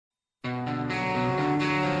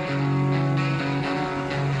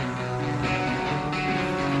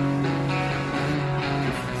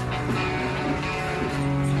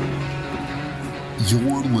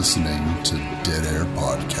You're listening to Dead Air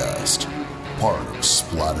Podcast, part of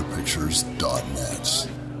SplatterPictures.net.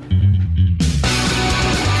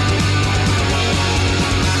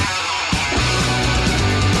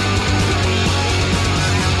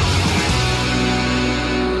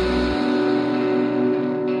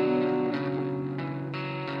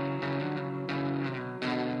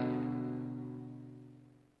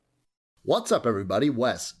 What's up, everybody?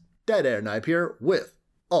 Wes, Dead Air Knife here with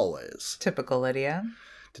always Typical Lydia.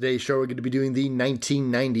 Today's show, we're going to be doing the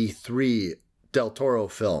 1993 Del Toro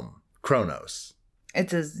film, Cronos.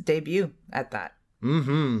 It's his debut at that.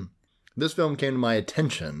 This film came to my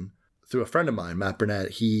attention through a friend of mine, Matt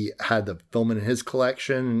Burnett. He had the film in his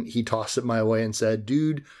collection. He tossed it my way and said,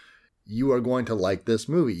 dude, you are going to like this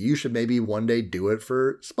movie. You should maybe one day do it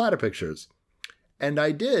for Splatter Pictures. And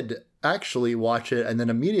I did actually watch it and then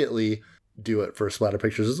immediately do it for Splatter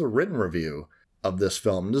Pictures. This is a written review of this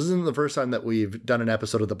film. This isn't the first time that we've done an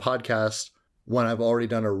episode of the podcast when I've already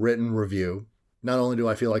done a written review. Not only do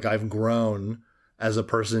I feel like I've grown as a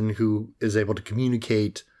person who is able to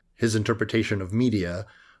communicate his interpretation of media,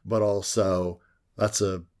 but also that's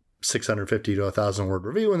a 650 to 1,000 word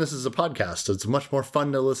review, and this is a podcast, so it's much more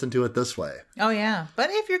fun to listen to it this way. Oh, yeah.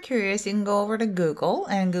 But if you're curious, you can go over to Google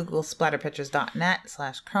and Google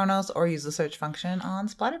splatterpictures.net/Chronos or use the search function on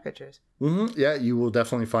Splatter Pictures. Yeah, you will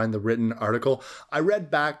definitely find the written article. I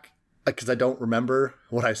read back because I don't remember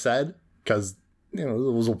what I said because, it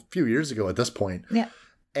was a few years ago at this point. Yeah.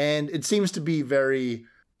 And it seems to be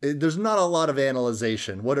there's not a lot of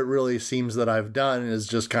analyzation. What it really seems that I've done is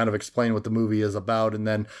just kind of explain what the movie is about and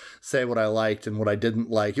then say what I liked and what I didn't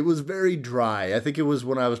like. It was very dry. I think it was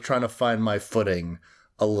when I was trying to find my footing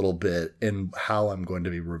a little bit in how I'm going to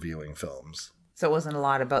be reviewing films. So it wasn't a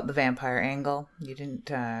lot about the vampire angle? You didn't...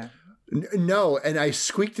 No, and I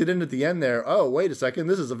squeaked it in at the end there. Oh, wait a second.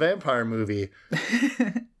 This is a vampire movie.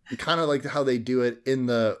 Kind of like how they do it in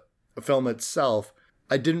the film itself.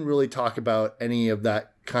 I didn't really talk about any of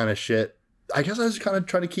that kind of shit. I guess I was kind of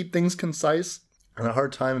trying to keep things concise. I had a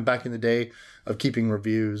hard time back in the day of keeping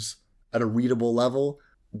reviews at a readable level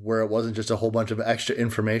where it wasn't just a whole bunch of extra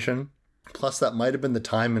information. Plus, that might have been the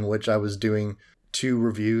time in which I was doing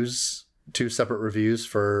two separate reviews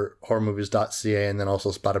for horrormovies.ca and then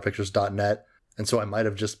also splatterpictures.net. And so I might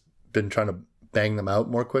have just been trying to bang them out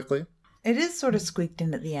more quickly. It is sort of squeaked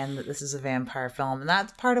in at the end that this is a vampire film, and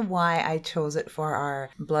that's part of why I chose it for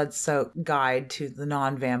our blood-soaked guide to the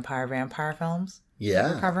non-vampire vampire films. Yeah.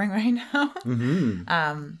 That we're covering right now.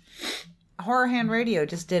 Horror Hand Radio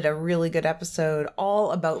just did a really good episode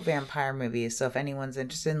all about vampire movies, so if anyone's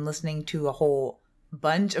interested in listening to a whole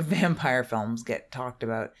bunch of vampire films get talked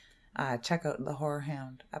about, check out the Horror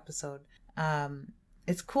Hand episode.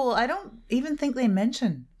 It's cool. I don't even think they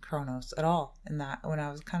mention Cronos at all in that, when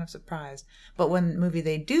I was kind of surprised. But one movie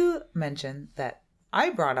they do mention that I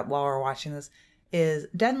brought up while we were watching this is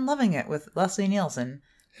Dead and Loving It with Leslie Nielsen.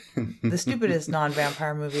 The stupidest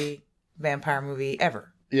vampire movie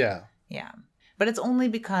ever. Yeah. Yeah. But it's only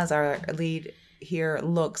because our lead here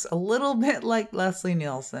looks a little bit like Leslie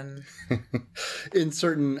Nielsen. In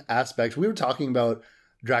certain aspects. We were talking about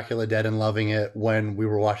Dracula Dead and Loving It when we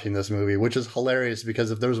were watching this movie, which is hilarious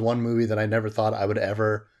because if there's one movie that I never thought I would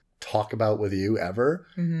ever talk about with you ever,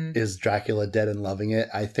 is Dracula Dead and Loving It.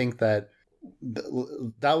 I think that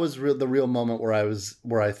was the real moment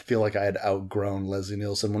where I feel like I had outgrown Leslie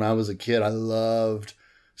Nielsen. When I was a kid, I loved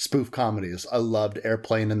spoof comedies. I loved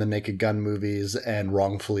Airplane and the Naked Gun movies and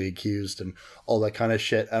Wrongfully Accused and all that kind of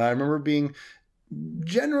shit. And I remember being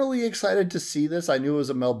generally excited to see this. I knew it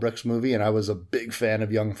was a Mel Brooks movie and I was a big fan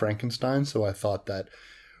of Young Frankenstein, so I thought that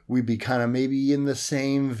we'd be kind of maybe in the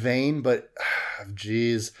same vein, but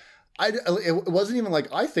geez, it wasn't even like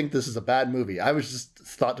I think this is a bad movie. I was just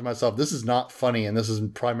thought to myself, this is not funny and this is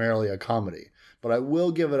primarily a comedy. But I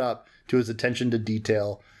will give it up to his attention to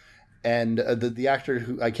detail. And the actor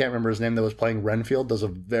who I can't remember his name that was playing Renfield does a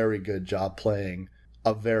very good job playing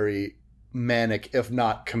a very manic, if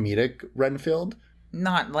not comedic, Renfield.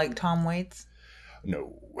 Not like Tom Waits?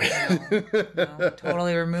 No. No,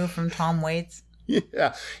 totally removed from Tom Waits.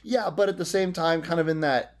 Yeah, but at the same time, kind of in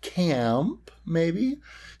that camp, maybe.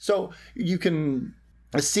 So you can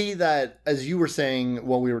see that, as you were saying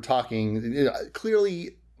while we were talking,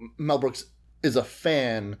 clearly Mel Brooks is a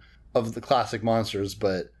fan of the classic monsters,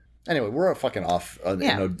 but anyway, we're fucking off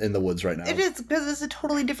in the woods right now. It is, because it's a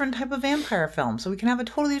totally different type of vampire film, so we can have a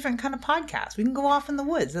totally different kind of podcast. We can go off in the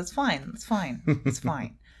woods. That's fine. It's fine. It's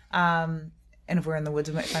fine. And if we're in the woods,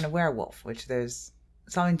 we might find a werewolf, which there's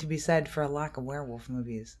something to be said for a lack of werewolf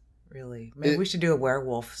movies, really. Maybe we should do a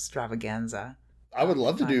werewolf extravaganza. I would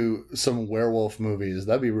love to do some werewolf movies.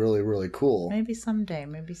 That'd be really, really cool. Maybe someday.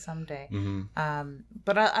 Mm-hmm.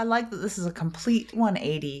 But I like that this is a complete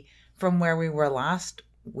 180 from where we were last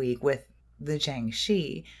week with the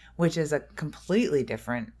Jiangshi, which is a completely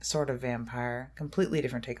different sort of vampire, completely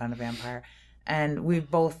different take on a vampire. And we've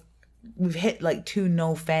hit like 2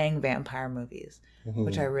 no fang vampire movies,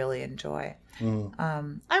 which I really enjoy.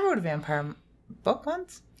 I wrote a vampire book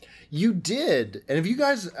once. You did. And if you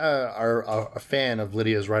guys are a fan of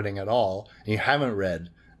Lydia's writing at all, and you haven't read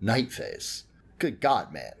Night Face, good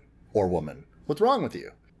God, man or woman, what's wrong with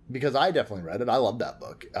you? Because I definitely read it. I love that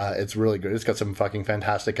book. It's really good. It's got some fucking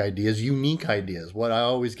fantastic ideas, unique ideas. What I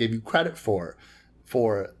always gave you credit for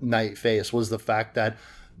Night Face was the fact that,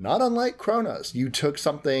 not unlike Kronos, you took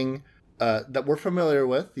something that we're familiar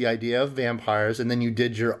with, the idea of vampires, and then you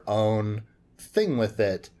did your own thing with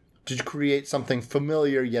it to create something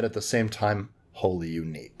familiar yet at the same time wholly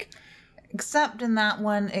unique. Except in that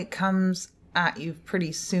one, it comes at you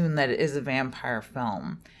pretty soon that it is a vampire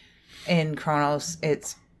film. In Kronos,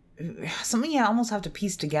 it's something you almost have to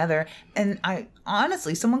piece together. And I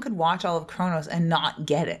honestly, someone could watch all of Kronos and not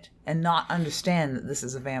get it and not understand that this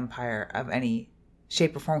is a vampire of any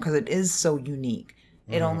shape or form because it is so unique.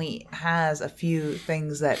 It only has a few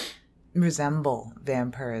things that resemble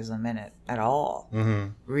vampirism in it at all.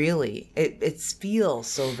 Really. It feels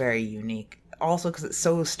so very unique. Also because it's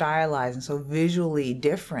so stylized and so visually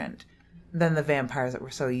different than the vampires that we're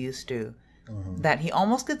so used to. That he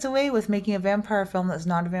almost gets away with making a vampire film that's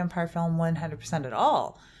not a vampire film 100% at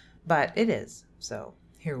all. But it is. So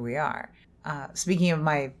here we are. Speaking of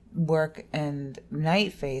my work and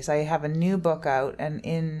Night Face, I have a new book out, and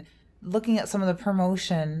in looking at some of the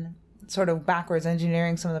promotion, sort of backwards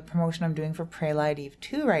engineering some of the promotion I'm doing for Prelude Eve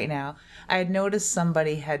 2 right now, I had noticed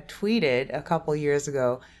somebody had tweeted a couple years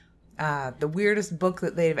ago, the weirdest book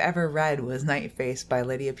that they've ever read was Night Face by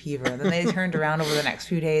Lydia Peaver. And then they turned around over the next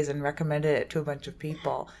few days and recommended it to a bunch of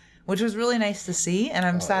people, which was really nice to see. And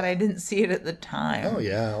I'm sad I didn't see it at the time. Oh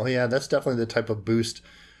yeah. That's definitely the type of boost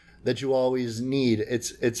that you always need.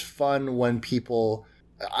 It's fun when people,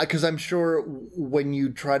 because I'm sure when you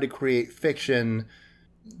try to create fiction,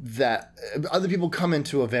 that other people come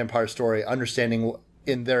into a vampire story understanding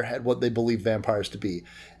in their head what they believe vampires to be.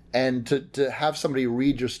 And to have somebody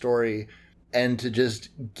read your story and to just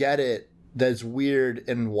get it that's weird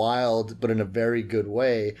and wild, but in a very good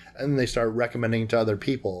way, and they start recommending to other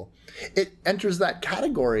people, it enters that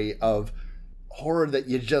category of horror that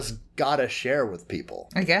you just gotta share with people.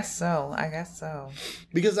 I guess so.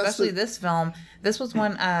 Because especially this film. This was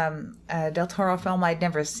one Del Toro film I'd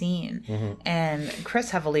never seen, and Chris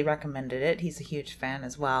heavily recommended it. He's a huge fan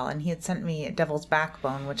as well, and he had sent me Devil's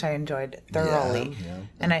Backbone, which I enjoyed thoroughly. Yeah.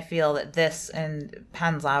 And I feel that this and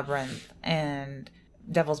Pan's Labyrinth and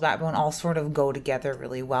Devil's Backbone all sort of go together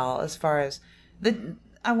really well as far as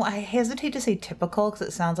I hesitate to say typical because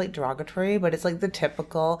it sounds like derogatory, but it's like the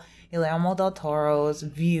typical Guillermo del Toro's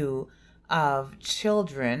view of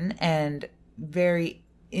children and very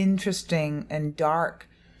interesting and dark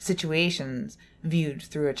situations viewed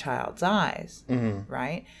through a child's eyes,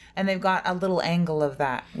 right? And they've got a little angle of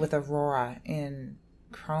that with Aurora in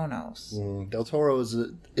Kronos. Del Toro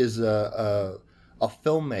is a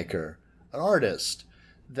filmmaker, an artist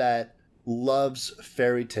that loves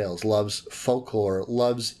fairy tales, loves folklore,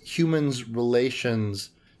 loves humans'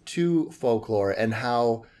 relations to folklore, and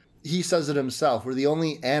how he says it himself, we're the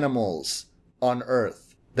only animals on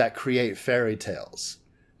Earth that create fairy tales.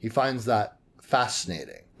 He finds that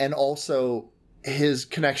fascinating. And also his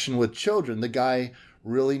connection with children. The guy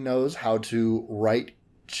really knows how to write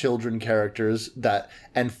children characters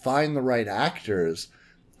and find the right actors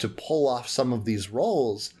to pull off some of these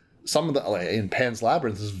roles. Some of the, in Pan's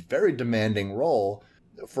Labyrinth, is a very demanding role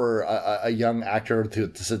for a young actor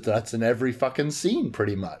that's in every fucking scene,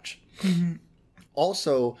 pretty much.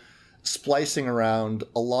 Also, splicing around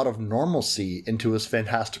a lot of normalcy into his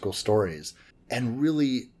fantastical stories and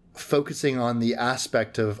really focusing on the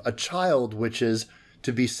aspect of a child, which is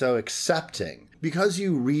to be so accepting. Because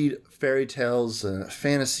you read fairy tales and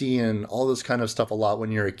fantasy and all this kind of stuff a lot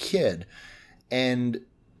when you're a kid, and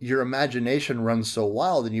your imagination runs so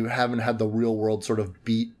wild and you haven't had the real world sort of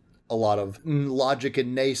beat a lot of logic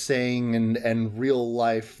and naysaying and real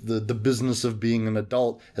life, the business of being an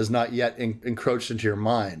adult has not yet encroached into your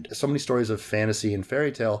mind. So many stories of fantasy and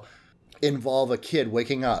fairy tale involve a kid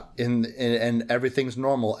waking up and everything's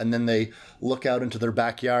normal, and then they look out into their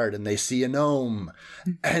backyard and they see a gnome,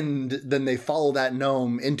 and then they follow that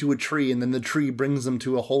gnome into a tree, and then the tree brings them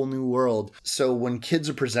to a whole new world. So when kids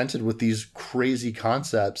are presented with these crazy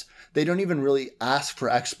concepts, they don't even really ask for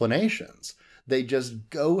explanations. They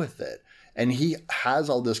just go with it. And he has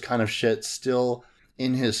all this kind of shit still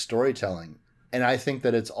in his storytelling. And I think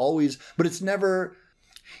that it's always, but it's never,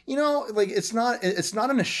 you know, like it's not in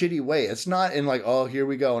a shitty way. It's not in like, oh, here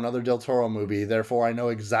we go, another Del Toro movie, therefore I know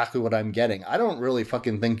exactly what I'm getting. I don't really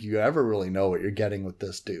fucking think you ever really know what you're getting with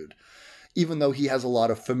this dude, even though he has a lot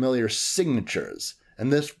of familiar signatures.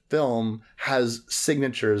 And this film has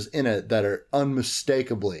signatures in it that are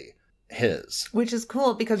unmistakably his. Which is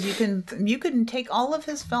cool because you can take all of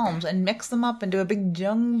his films and mix them up into a big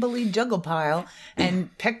juggle pile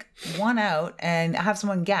and pick one out and have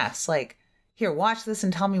someone guess, like, here, watch this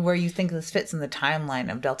and tell me where you think this fits in the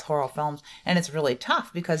timeline of Del Toro films. And it's really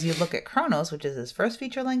tough because you look at Cronos, which is his first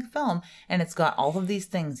feature-length film, and it's got all of these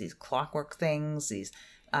things, these clockwork things, these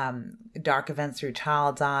dark events through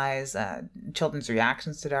child's eyes, children's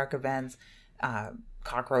reactions to dark events,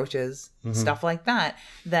 cockroaches, stuff like that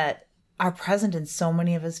are present in so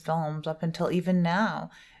many of his films up until even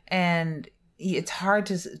now. And it's hard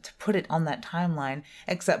to put it on that timeline,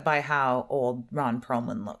 except by how old Ron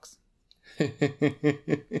Perlman looks.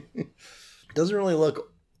 Doesn't really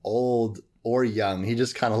look old or young. He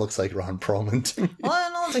just kind of looks like Ron Perlman to me.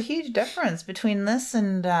 Well, no, there's a huge difference between this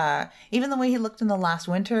and even the way he looked in The Last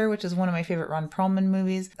Winter, which is one of my favorite Ron Perlman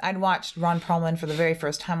movies. I'd watched Ron Perlman for the very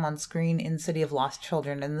first time on screen in City of Lost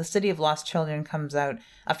Children, and The City of Lost Children comes out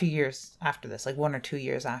a few years after this, like 1 or 2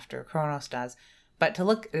 years after Cronos does. But to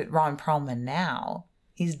look at Ron Perlman now,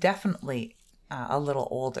 he's definitely a little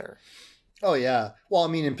older. Oh, yeah. Well, I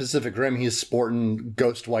mean, in Pacific Rim, he's sporting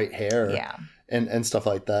ghost white hair and stuff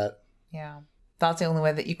like that. Yeah. That's the only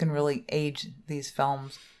way that you can really age these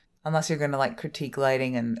films, unless you're going to like critique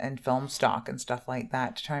lighting and film stock and stuff like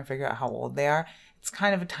that to try and figure out how old they are. It's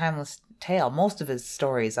kind of a timeless tale. Most of his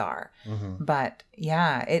stories are. Mm-hmm. But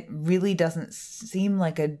yeah, it really doesn't seem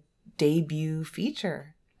like a debut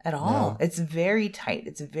feature at all. No. It's very tight.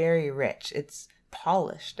 It's very rich. It's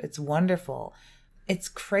polished. It's wonderful. It's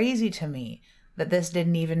crazy to me that this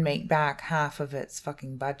didn't even make back half of its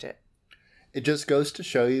fucking budget. It just goes to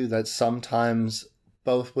show you that sometimes,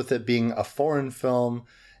 both with it being a foreign film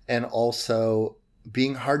and also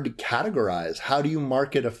being hard to categorize, how do you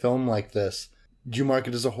market a film like this? Do you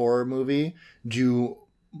market it as a horror movie? Do you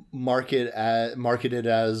market it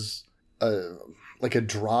as a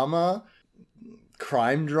drama,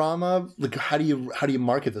 crime drama? Like, how do you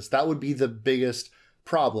market this? That would be the biggest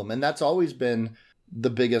problem, and that's always been the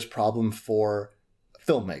biggest problem for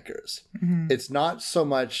filmmakers. Mm-hmm. It's not so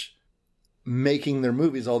much making their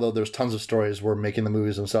movies, although there's tons of stories where making the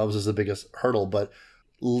movies themselves is the biggest hurdle, but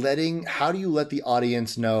how do you let the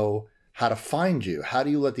audience know how to find you? How do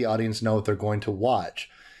you let the audience know what they're going to watch?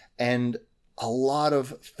 And a lot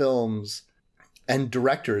of films and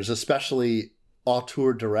directors, especially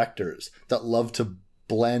auteur directors that love to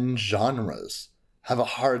blend genres, have a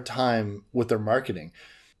hard time with their marketing.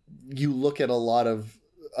 You look at a lot of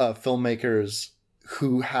filmmakers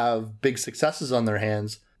who have big successes on their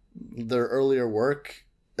hands. Their earlier work,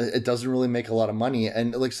 it doesn't really make a lot of money.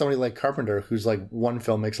 And like somebody like Carpenter, who's like one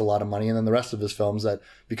film makes a lot of money, and then the rest of his films that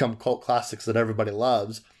become cult classics that everybody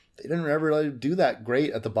loves, they didn't ever really do that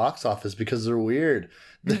great at the box office because they're weird.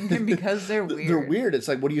 Because they're weird. They're weird. It's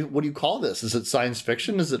like, what do you call this? Is it science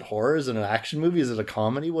fiction? Is it horror? Is it an action movie? Is it a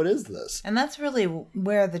comedy? What is this? And that's really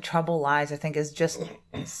where the trouble lies, I think, is just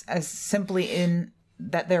as simply in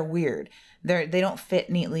that they're weird. They don't fit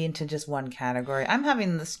neatly into just one category. I'm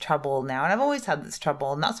having this trouble now, and I've always had this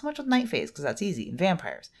trouble, not so much with Night Phase, because that's easy.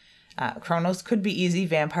 Vampires. Cronos could be easy.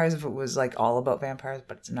 Vampires, if it was like all about vampires,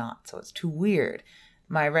 but it's not, so it's too weird.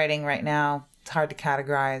 My writing right now, it's hard to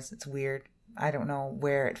categorize. It's weird. I don't know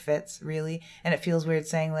where it fits, really. And it feels weird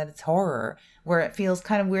saying that it's horror, where it feels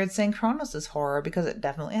kind of weird saying Cronos is horror, because it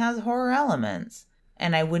definitely has horror elements.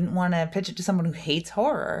 And I wouldn't want to pitch it to someone who hates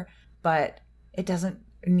horror, but it doesn't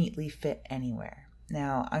neatly fit anywhere.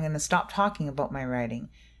 Now, I'm going to stop talking about my writing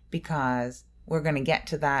because we're going to get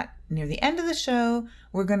to that near the end of the show.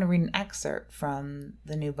 We're going to read an excerpt from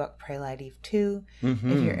the new book, Pray Light Eve 2.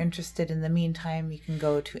 Mm-hmm. If you're interested in the meantime, you can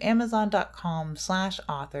go to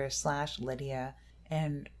amazon.com/author/Lydia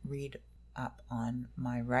and read up on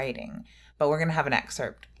my writing. But we're going to have an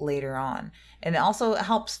excerpt later on. And it also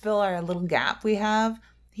helps fill our little gap we have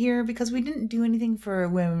here because we didn't do anything for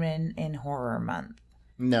Women in Horror Month.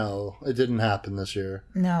 No, it didn't happen this year.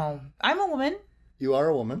 No. I'm a woman. You are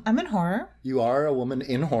a woman. I'm in horror. You are a woman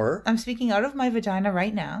in horror. I'm speaking out of my vagina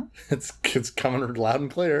right now. It's coming loud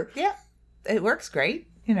and clear. Yeah. It works great.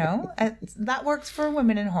 You know, that works for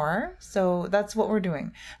women in horror. So that's what we're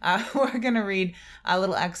doing. We're going to read a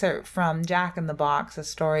little excerpt from Jack in the Box, a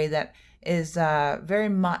story that is very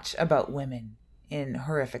much about women in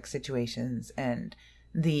horrific situations and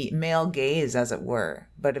the male gaze, as it were,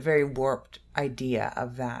 but a very warped idea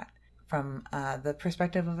of that from the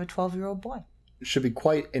perspective of a 12-year-old boy. It should be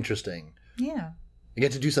quite interesting. Yeah. I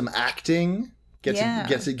get to do some acting. Get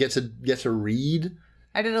to read.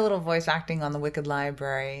 I did a little voice acting on The Wicked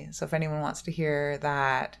Library, so if anyone wants to hear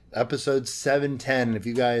that. Episode 710, if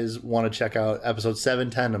you guys want to check out episode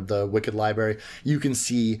 710 of The Wicked Library, you can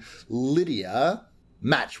see Lydia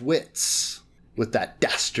match wits with that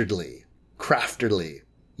dastardly, craftily,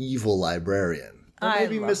 evil librarian. Or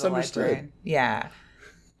maybe misunderstood. Yeah.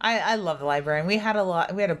 I love the librarian. We had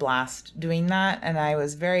a blast doing that, and I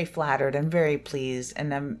was very flattered and very pleased,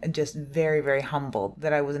 and I'm just very, very humbled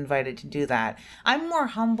that I was invited to do that. I'm more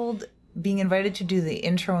humbled being invited to do the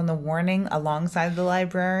intro and the warning alongside the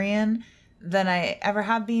librarian than I ever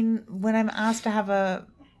have been when I'm asked to have a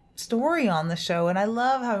story on the show, and I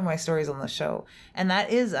love having my stories on the show, and that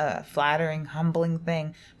is a flattering, humbling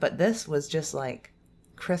thing. But this was just like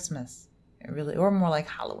Christmas, really, or more like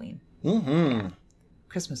Halloween. Mm-hmm.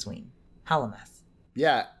 Christmasween. Hallowmas.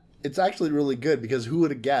 Yeah, it's actually really good because who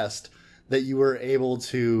would have guessed that you were able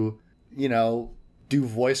to, do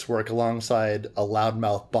voice work alongside a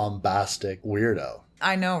loudmouth, bombastic weirdo.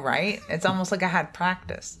 I know, right? It's almost like I had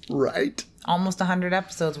practice. Right? Almost 100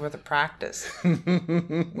 episodes worth of practice.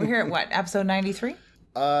 We're here at what, episode 93?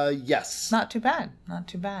 Yes. Not too bad. Not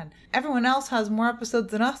too bad. Everyone else has more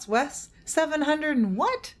episodes than us, Wes. 700 and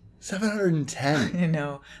what? 710. I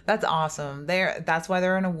know. That's awesome. That's why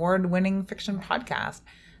they're an award-winning fiction podcast.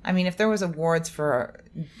 I mean, if there was awards for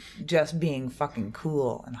just being fucking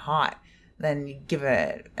cool and hot, then you give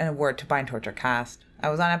an award to Bind Torture Cast.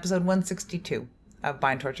 I was on episode 162 of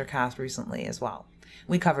Bind Torture Cast recently as well.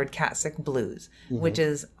 We covered Cat Sick Blues, which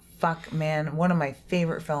is, one of my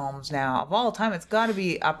favorite films now of all time. It's got to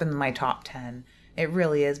be up in my top 10. It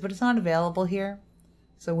really is, but it's not available here.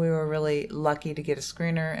 So we were really lucky to get a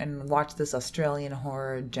screener and watch this Australian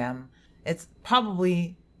horror gem. It's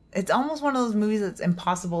almost one of those movies that's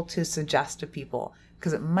impossible to suggest to people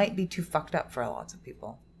because it might be too fucked up for lots of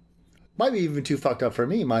people. Might be even too fucked up for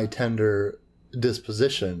me, my tender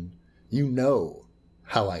disposition. You know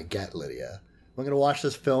how I get, Lydia. I'm going to watch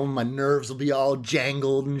this film, my nerves will be all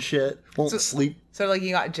jangled and shit. Won't sleep. So like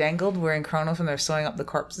you got jangled wearing Kronos when they're sewing up the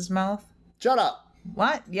corpse's mouth? Shut up.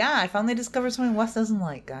 What? Yeah, I finally discovered something Wes doesn't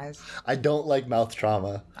like, guys. I don't like mouth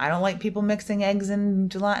trauma. I don't like people mixing eggs in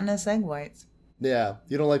gelatinous egg whites. Yeah,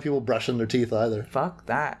 you don't like people brushing their teeth either. Fuck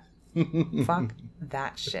that. Fuck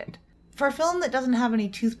that shit. For a film that doesn't have any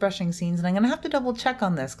toothbrushing scenes, and I'm going to have to double check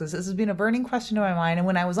on this because this has been a burning question in my mind, and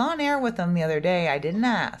when I was on air with them the other day, I didn't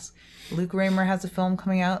ask. Luke Raymer has a film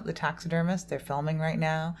coming out, The Taxidermist. They're filming right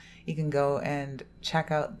now. You can go and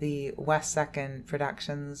check out the West Second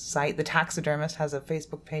Productions site. The Taxidermist has a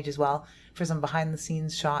Facebook page as well for some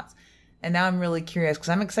behind-the-scenes shots. And now I'm really curious because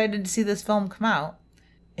I'm excited to see this film come out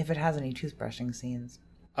if it has any toothbrushing scenes.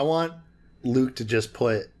 I want Luke to just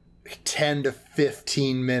put 10 to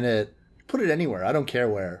 15 minute, put it anywhere. I don't care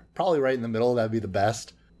where. Probably right in the middle. That'd be the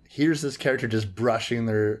best. Here's this character just brushing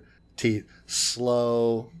their teeth.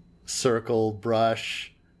 Slow, circle,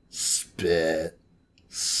 brush, spit.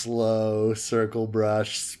 Slow, circle,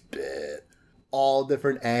 brush, spit. All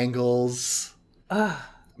different angles.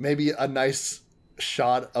 Maybe a nice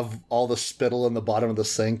shot of all the spittle in the bottom of the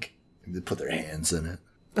sink. And they put their hands in it.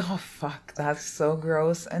 Oh, fuck. That's so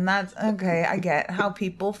gross. And that's, okay, I get how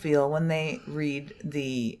people feel when they read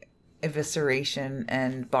the evisceration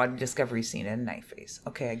and body discovery scene in Night Face.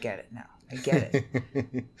 Okay, I get it now. I get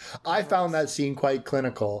it. I found that scene quite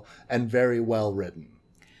clinical and very well written.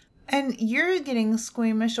 And you're getting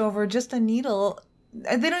squeamish over just a needle.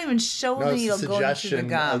 They don't even show the needle going through the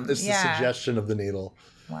gum. It's the suggestion of the needle.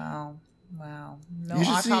 Wow. No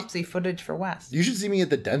autopsy footage for Wes. You should see me at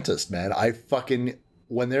the dentist, man.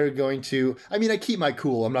 When they're going to... I mean, I keep my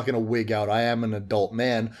cool. I'm not going to wig out. I am an adult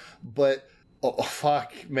man. But, oh,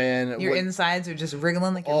 fuck, man. Your insides are just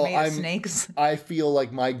wriggling like you're made of snakes. I feel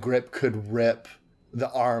like my grip could rip the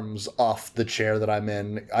arms off the chair that I'm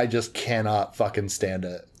in. I just cannot fucking stand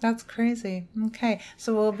it. That's crazy. Okay,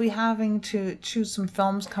 so we'll be having to choose some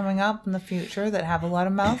films coming up in the future that have a lot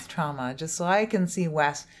of mouth trauma, just so I can see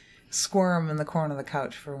Wes squirm in the corner of the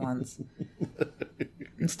couch for once.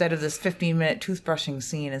 Instead of this 15-minute toothbrushing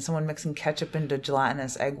scene and someone mixing ketchup into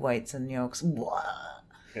gelatinous egg whites and yolks.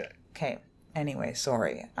 Okay. Anyway,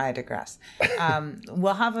 sorry, I digress.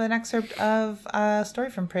 We'll have an excerpt of a story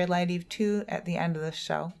from Pray Light Eve 2 at the end of the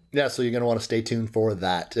show. Yeah, so you're going to want to stay tuned for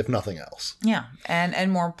that, if nothing else. Yeah,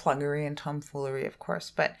 and more pluggery and tomfoolery, of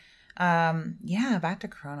course. But, back to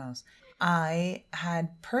Kronos. I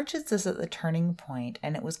had purchased this at the Turning Point,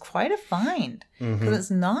 and it was quite a find because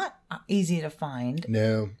it's not easy to find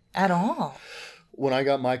No. at all. When I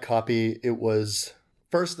got my copy, it was...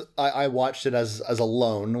 First, I watched it as a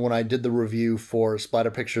loan. When I did the review for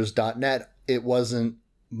splatterpictures.net, it wasn't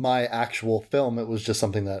my actual film. It was just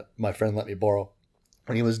something that my friend let me borrow.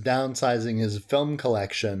 When he was downsizing his film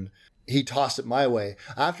collection, he tossed it my way.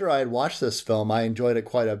 After I had watched this film, I enjoyed it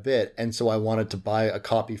quite a bit, and so I wanted to buy a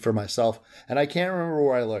copy for myself. And I can't remember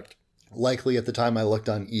where I looked. Likely at the time I looked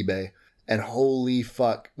on eBay. And holy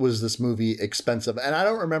fuck, was this movie expensive. And I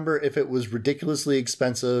don't remember if it was ridiculously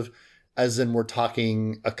expensive, as in we're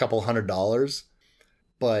talking a couple $100,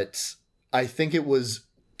 but I think it was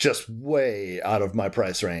just way out of my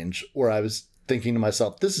price range, where I was thinking to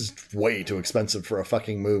myself, this is way too expensive for a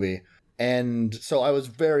fucking movie. And so I was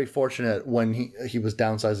very fortunate when he was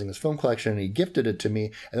downsizing his film collection and he gifted it to me.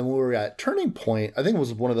 And then when we were at Turning Point, I think it was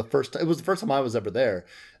the first time I was ever there,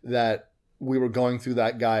 that we were going through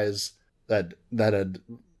that guy's that had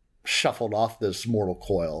shuffled off this mortal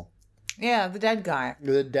coil. Yeah, the dead guy.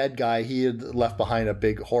 The dead guy, he had left behind a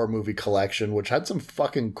big horror movie collection, which had some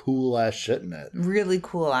fucking cool ass shit in it. Really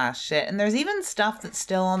cool ass shit. And there's even stuff that's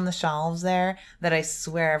still on the shelves there that I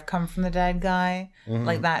swear have come from the dead guy.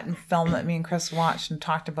 Like that film that me and Chris watched and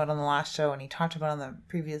talked about on the last show, and he talked about on the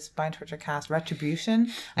previous Spine Torture cast,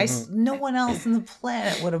 Retribution. No one else on the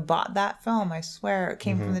planet would have bought that film. I swear it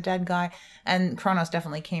came from the dead guy. And Kronos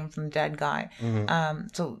definitely came from the dead guy.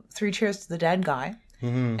 So 3 cheers to the dead guy.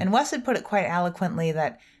 And Wes had put it quite eloquently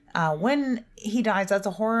that when he dies, as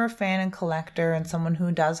a horror fan and collector and someone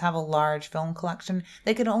who does have a large film collection,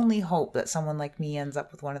 they could only hope that someone like me ends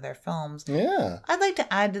up with one of their films. Yeah. I'd like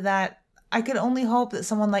to add to that, I could only hope that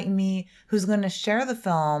someone like me who's going to share the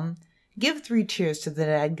film, give 3 cheers to the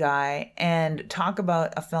dead guy, and talk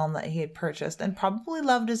about a film that he had purchased and probably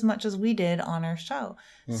loved as much as we did on our show.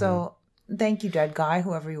 So... thank you, dead guy,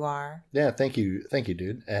 whoever you are. Yeah, thank you,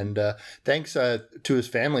 dude. And thanks to his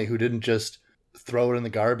family who didn't just throw it in the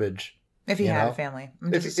garbage. If he had a family.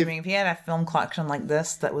 I'm just assuming if he had a film collection like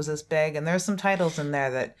this that was this big, and there's some titles in there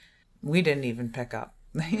that we didn't even pick up,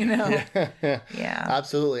 you know? Yeah.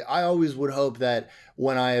 Absolutely. I always would hope that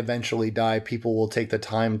when I eventually die, people will take the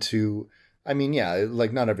time to... I mean, yeah,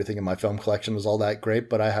 like not everything in my film collection is all that great,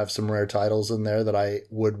 but I have some rare titles in there that I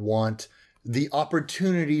would want the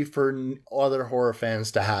opportunity for other horror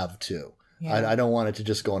fans to have too. Yeah. I don't want it to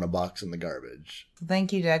just go in a box in the garbage.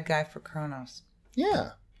 Thank you, dead guy, for Kronos.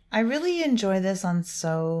 Yeah. I really enjoy this on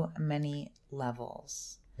so many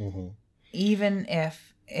levels. Even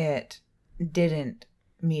if it didn't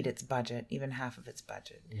meet its budget, even half of its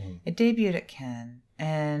budget. It debuted at Cannes,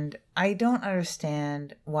 and I don't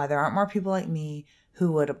understand why there aren't more people like me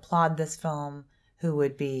who would applaud this film, who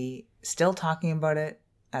would be still talking about it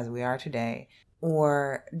as we are today,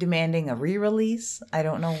 or demanding a re-release. I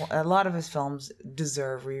don't know. A lot of his films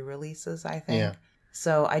deserve re-releases, I think. Yeah.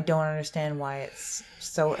 So I don't understand why it's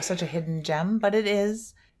such a hidden gem, but it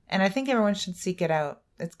is. And I think everyone should seek it out.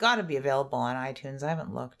 It's got to be available on iTunes. I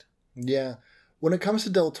haven't looked. Yeah. When it comes to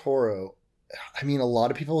Del Toro, I mean, a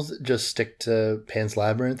lot of people just stick to Pan's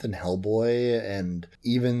Labyrinth and Hellboy and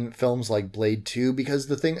even films like Blade 2, because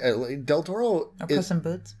the thing, Del Toro... Or Puss in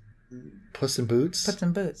Boots. Puss in Boots? Puss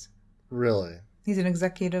in Boots. Really? He's an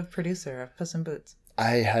executive producer of Puss in Boots.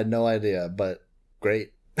 I had no idea, but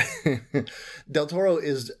great. Del Toro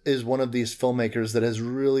is one of these filmmakers that has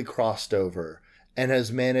really crossed over and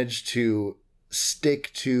has managed to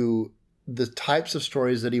stick to the types of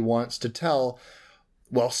stories that he wants to tell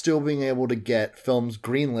while still being able to get films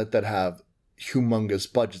greenlit that have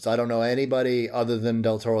humongous budgets. I don't know anybody other than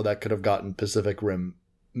Del Toro that could have gotten Pacific Rim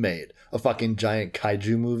made, a fucking giant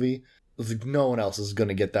kaiju movie. Like, no one else is going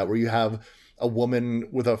to get that, where you have a woman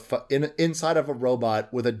with inside of a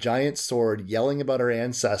robot with a giant sword yelling about her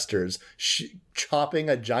ancestors, chopping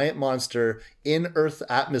a giant monster in Earth's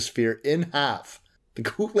atmosphere in half.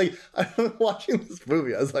 Like, I was watching this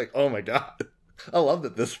movie, I was like, oh my god, I love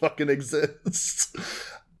that this fucking exists.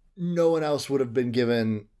 No one else would have been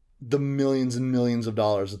given the millions and millions of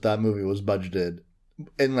dollars that movie was budgeted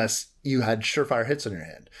unless you had surefire hits in your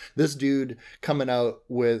hand. This dude coming out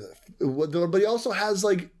with, but he also has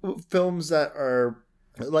like films that are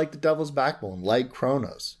like The Devil's Backbone, like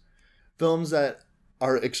Kronos, films that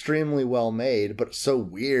are extremely well made, but so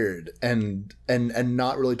weird and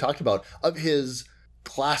not really talked about. Of his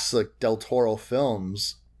classic Del Toro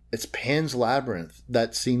films, it's Pan's Labyrinth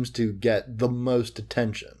that seems to get the most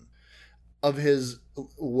attention. Of his,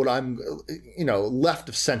 what I'm, left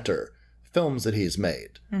of center films that he's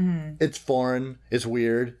made. It's foreign, it's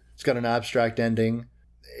weird, it's got an abstract ending,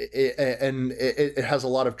 it has a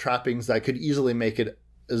lot of trappings that could easily make it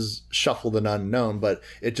as shuffled and unknown, but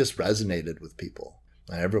it just resonated with people.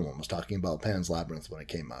 And everyone was talking about Pan's Labyrinth when it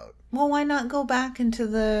came out. Well, why not go back into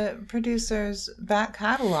the producer's back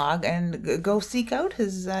catalog and go seek out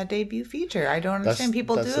his debut feature? I don't understand.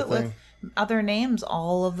 People do it with other names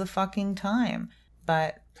all of the fucking time.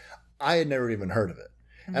 But I had never even heard of it.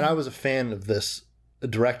 Mm-hmm. And I was a fan of this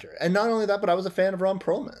director. And not only that, but I was a fan of Ron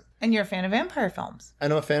Perlman. And you're a fan of vampire films. I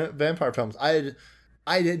know, a fan of vampire films.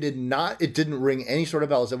 I did not, it didn't ring any sort of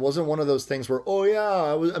bells. It wasn't one of those things where, oh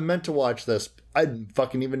yeah, I meant to watch this. I didn't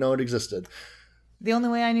fucking even know it existed. The only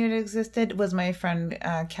way I knew it existed was my friend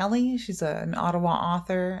Kelly. She's an Ottawa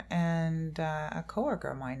author and a coworker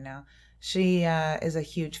of mine now. She is a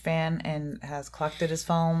huge fan and has collected his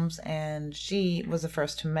films, and she was the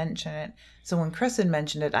first to mention it. So when Chris had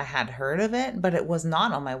mentioned it, I had heard of it, but it was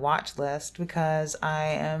not on my watch list because I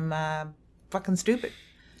am fucking stupid,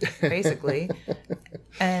 basically.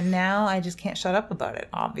 And now I just can't shut up about it,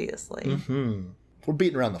 obviously. Mm-hmm. We're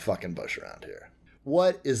beating around the fucking bush around here.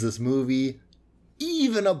 What is this movie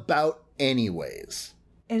even about anyways?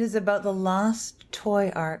 It is about the lost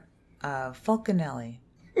toy art of Fulcanelli.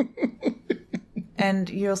 And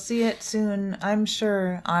you'll see it soon, I'm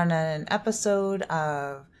sure, on an episode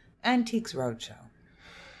of Antiques Roadshow.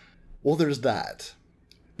 Well, there's that.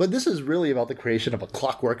 But this is really about the creation of a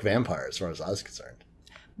clockwork vampire, as far as I was concerned.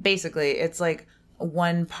 Basically, it's like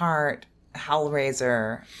 1 part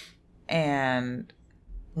Hellraiser and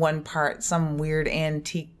 1 part some weird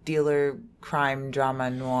antique dealer crime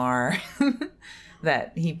drama noir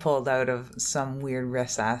that he pulled out of some weird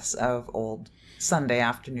recess of old Sunday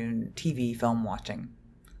afternoon TV film watching.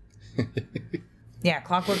 Yeah,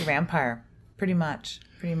 Clockwork Vampire. Pretty much.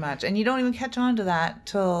 And you don't even catch on to that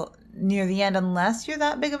till near the end unless you're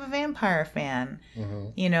that big of a vampire fan. Mm-hmm.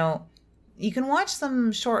 You know, you can watch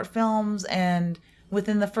some short films and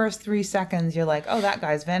within the first 3 seconds you're like, oh, that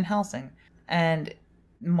guy's Van Helsing. And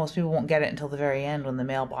most people won't get it until the very end when the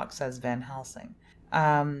mailbox says Van Helsing.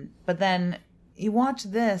 But then you watch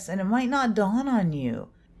this and it might not dawn on you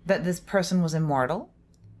that this person was immortal,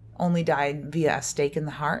 only died via a stake in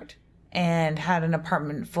the heart, and had an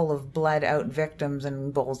apartment full of bled out victims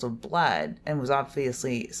and bowls of blood, and was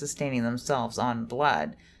obviously sustaining themselves on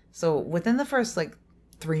blood. So within the first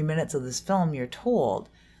 3 minutes of this film, you're told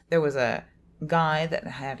there was a guy that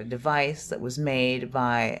had a device that was made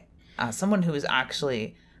by someone who was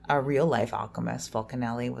actually a real life alchemist.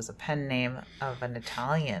 Fulcanelli was a pen name of an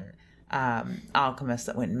Italian alchemist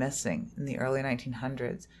that went missing in the early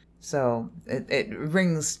 1900s. So it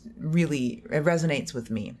resonates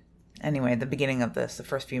with me. Anyway, the beginning of this, the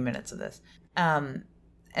first few minutes of this. And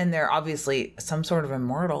they're obviously some sort of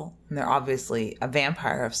immortal, and they're obviously a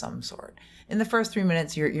vampire of some sort. In the first 3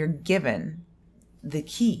 minutes, you're given the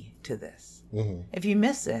key to this. Mm-hmm. If you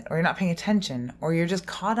miss it, or you're not paying attention, or you're just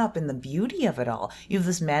caught up in the beauty of it all, you have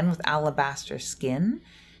this man with alabaster skin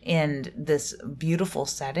and this beautiful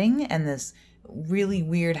setting and this really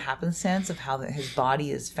weird happenstance of how his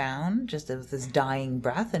body is found, just with his dying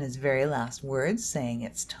breath and his very last words saying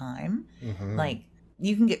it's time. Mm-hmm.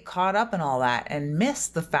 You can get caught up in all that and miss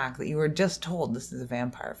the fact that you were just told this is a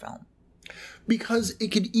vampire film. Because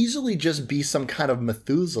it could easily just be some kind of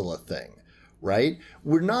Methuselah thing, right?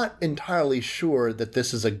 We're not entirely sure that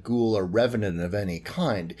this is a ghoul or revenant of any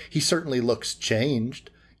kind. He certainly looks changed.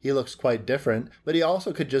 He looks quite different, but he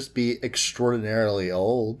also could just be extraordinarily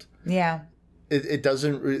old. Yeah. It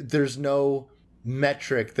doesn't, there's no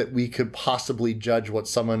metric that we could possibly judge what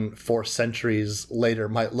someone 4 centuries later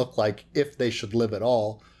might look like if they should live at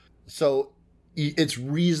all. So it's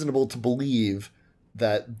reasonable to believe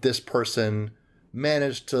that this person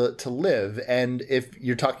managed to live. And if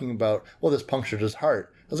you're talking about, well, this punctured his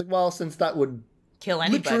heart, I was like, well, since that would kill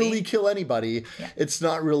anybody, literally kill anybody, yeah. It's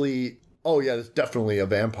not really, oh yeah, it's definitely a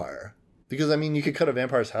vampire. Because, I mean, you could cut a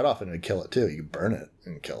vampire's head off and it'd kill it too. You could burn it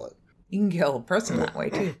and kill it. You can kill a person that way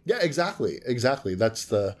too. Yeah, exactly. That's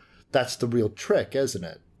the real trick, isn't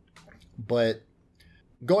it? But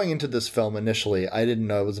going into this film initially, I didn't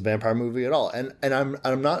know it was a vampire movie at all. And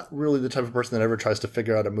I'm not really the type of person that ever tries to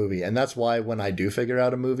figure out a movie. And that's why when I do figure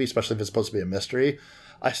out a movie, especially if it's supposed to be a mystery,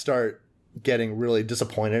 I start getting really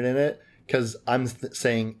disappointed in it. Because I'm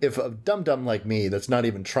saying, if a dum-dum like me that's not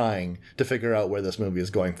even trying to figure out where this movie is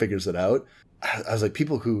going figures it out, I was like,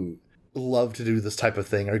 people who love to do this type of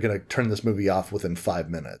thing are going to turn this movie off within 5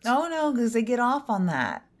 minutes. Oh, no, because they get off on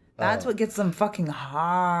that. That's what gets them fucking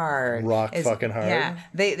hard. Fucking hard. Yeah,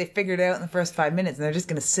 they figured it out in the first 5 minutes, and they're just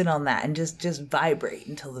gonna sit on that and just vibrate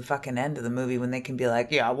until the fucking end of the movie when they can be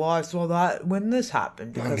like, yeah, well, I saw that when this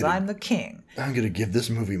happened because I'm the king. I'm gonna give this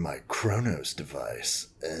movie my Chronos device.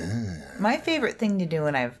 My favorite thing to do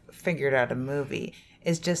when I've figured out a movie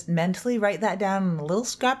is just mentally write that down on a little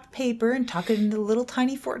scrap of paper and tuck it into the little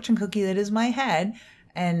tiny fortune cookie that is my head,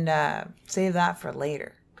 and save that for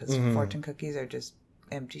later because fortune cookies are just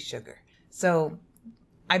empty sugar. So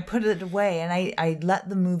I put it away and I let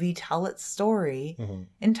the movie tell its story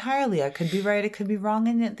entirely. I could be right, I could be wrong.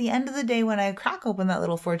 And at the end of the day, when I crack open that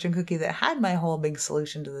little fortune cookie that had my whole big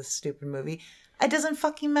solution to this stupid movie, it doesn't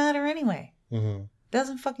fucking matter anyway.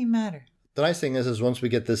 Doesn't fucking matter. The nice thing is once we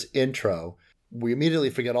get this intro, we immediately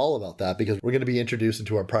forget all about that because we're going to be introduced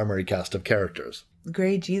into our primary cast of characters.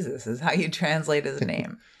 Grey Jesus is how you translate his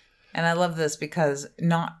name. And I love this because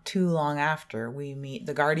not too long after, we meet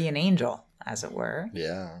the guardian angel, as it were.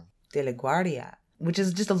 Yeah. De la Guardia, which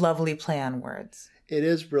is just a lovely play on words. It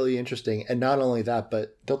is really interesting. And not only that,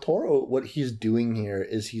 but Del Toro, what he's doing here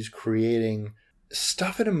is he's creating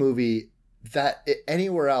stuff in a movie that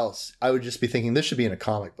anywhere else, I would just be thinking this should be in a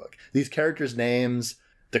comic book. These characters' names,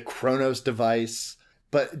 the Chronos device,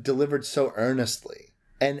 but delivered so earnestly.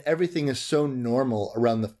 And everything is so normal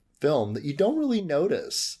around the film that you don't really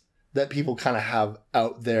notice that people kind of have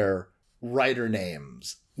out their writer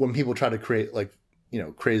names when people try to create like, you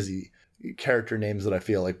know, crazy character names that I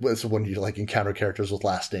feel like this is when you like encounter characters with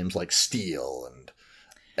last names like Steel and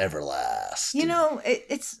Everlast. You know,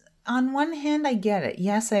 it's on one hand, I get it.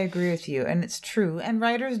 Yes, I agree with you. And it's true. And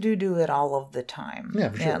writers do it all of the time. Yeah,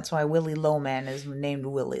 for sure. That's why Willie Lowman is named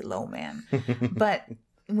Willie Lowman. But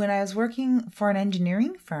when I was working for an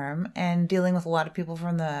engineering firm and dealing with a lot of people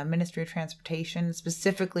from the Ministry of Transportation,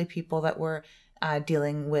 specifically people that were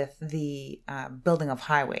dealing with the building of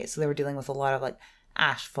highways. So they were dealing with a lot of like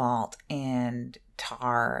asphalt and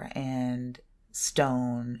tar and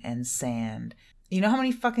stone and sand. You know how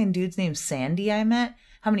many fucking dudes named Sandy I met?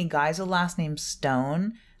 How many guys with last name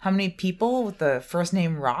Stone? How many people with the first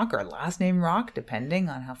name Rock or last name Rock, depending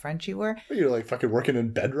on how French you were? You're like fucking working in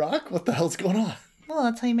bedrock? What the hell's going on? Well,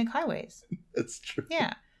 that's how you make highways. It's true.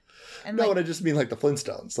 Yeah. And no, like, I just mean like the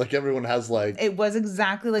Flintstones. Like everyone has like... It was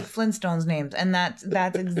exactly like Flintstones names. And that's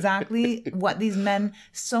exactly what these men,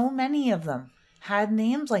 so many of them, had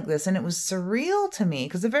names like this. And it was surreal to me.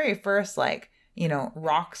 Because the very first, like, you know,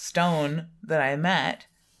 Rock Stone that I met,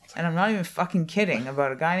 and I'm not even fucking kidding,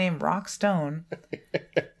 about a guy named Rock Stone.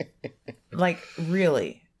 Like,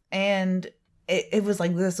 really. And it was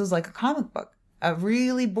like, this was like a comic book. A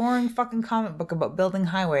really boring fucking comic book about building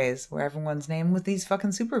highways where everyone's named with these fucking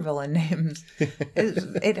supervillain names.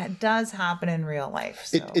 It does happen in real life.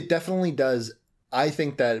 So. It definitely does. I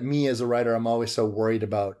think that me as a writer, I'm always so worried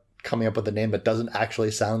about coming up with a name that doesn't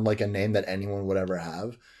actually sound like a name that anyone would ever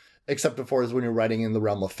have. Except, of course, when you're writing in the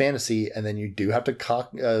realm of fantasy, and then you do have to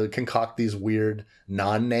concoct these weird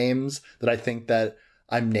non-names that I think that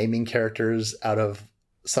I'm naming characters out of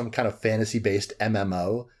some kind of fantasy-based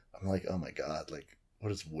MMO. I'm like, oh my God, like,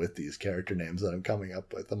 what is with these character names that I'm coming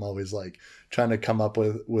up with? I'm always like trying to come up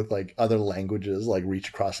with like other languages, like reach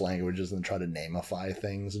across languages and try to nameify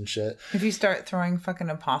things and shit. If you start throwing fucking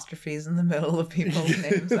apostrophes in the middle of people's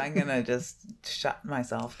names, I'm going to just shut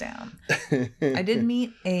myself down. I did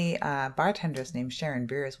meet a bartenderess named Sharon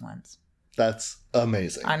Beers once. That's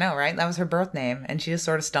amazing. I know, right? That was her birth name. And she just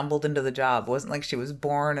sort of stumbled into the job. It wasn't like she was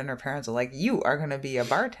born and her parents were like, you are going to be a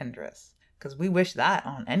bartenderess. Because we wish that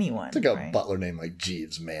on anyone. It's like a right? butler name like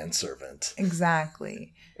Jeeves Manservant.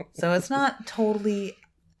 Exactly. So it's not totally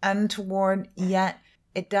untoward, yet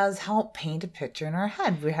it does help paint a picture in our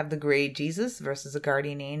head. We have the Grey Jesus versus a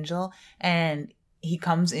guardian angel, and he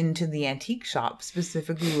comes into the antique shop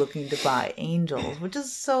specifically looking to buy angels, which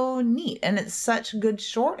is so neat. And it's such good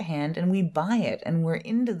shorthand, and we buy it, and we're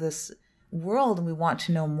into this world, and we want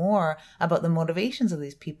to know more about the motivations of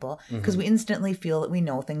these people because we instantly feel that we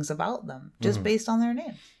know things about them just based on their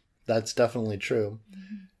names. That's definitely true.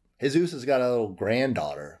 Jesus has got a little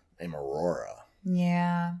granddaughter named Aurora.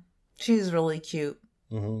 Yeah, she's really cute.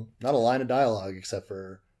 Not a line of dialogue except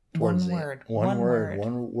for towards one word.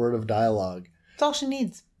 One word of dialogue. That's all she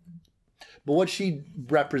needs. But what she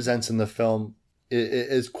represents in the film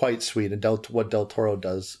is quite sweet, and what Del Toro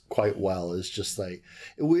does quite well is just like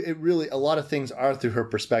it really, a lot of things are through her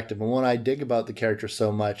perspective. And what I dig about the character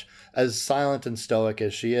so much, as silent and stoic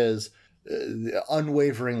as she is,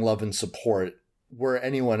 unwavering love and support, where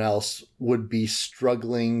anyone else would be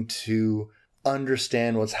struggling to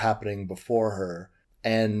understand what's happening before her.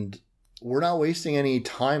 And we're not wasting any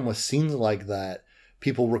time with scenes like that,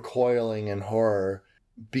 people recoiling in horror.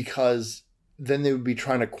 because then they would be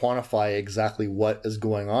trying to quantify exactly what is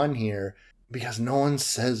going on here, because no one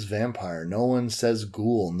says vampire, no one says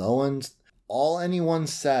ghoul, all anyone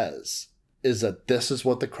says is that this is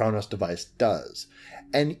what the Kronos device does.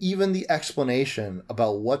 And even the explanation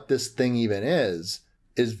about what this thing even is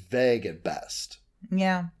vague at best.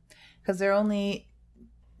 Yeah, because they're only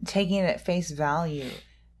taking it at face value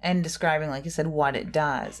and describing, like you said, what it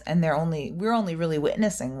does. And we're only really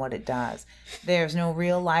witnessing what it does. There's no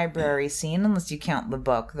real library scene unless you count the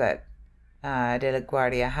book that De La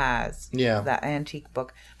Guardia has. Yeah. That antique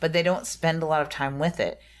book. But they don't spend a lot of time with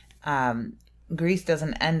it. Grease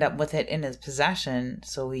doesn't end up with it in his possession,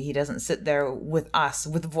 so he doesn't sit there with us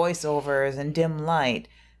with voiceovers and dim light,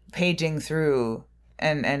 paging through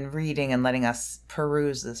and reading and letting us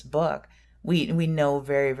peruse this book. We know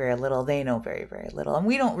very, very little. They know very, very little. And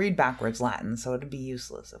we don't read backwards Latin, so it'd be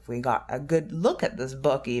useless if we got a good look at this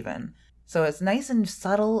book even. So it's nice and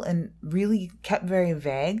subtle and really kept very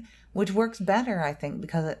vague, which works better, I think,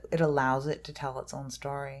 because it allows it to tell its own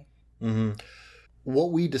story. Mm-hmm.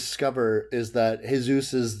 What we discover is that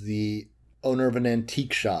Jesus is the owner of an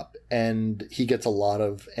antique shop, and he gets a lot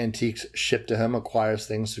of antiques shipped to him, acquires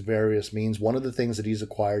things through various means. One of the things that he's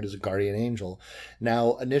acquired is a guardian angel.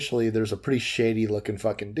 Now, initially, there's a pretty shady looking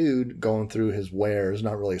fucking dude going through his wares,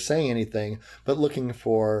 not really saying anything, but looking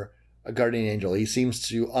for a guardian angel. He seems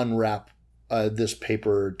to unwrap this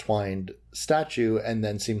paper twined statue and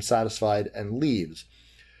then seems satisfied and leaves.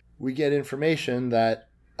 We get information that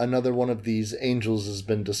another one of these angels has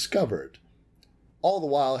been discovered. All the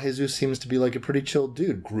while, Jesus seems to be like a pretty chill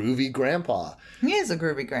dude. Groovy grandpa. He is a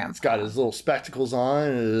groovy grandpa. He's got his little spectacles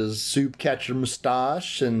on, his soup catcher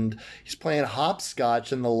mustache, and he's playing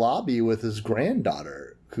hopscotch in the lobby with his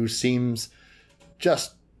granddaughter, who seems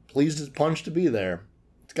just pleased as punch to be there.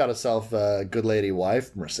 He's got himself a good lady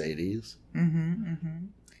wife, Mercedes. Mm-hmm, mm-hmm.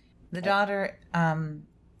 The daughter,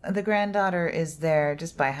 the granddaughter is there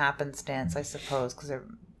just by happenstance, I suppose, because her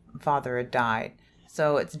father had died.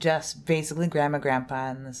 So it's just basically grandma,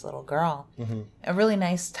 grandpa, and this little girl. Mm-hmm. A really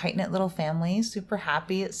nice, tight-knit little family, super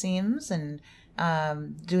happy it seems, and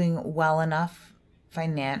doing well enough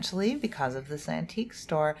financially because of this antique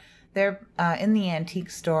store. They're in the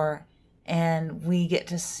antique store, and we get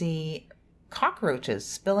to see cockroaches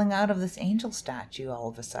spilling out of this angel statue all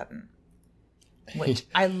of a sudden. Which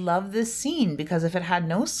I love this scene, because if it had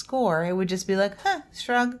no score, it would just be like,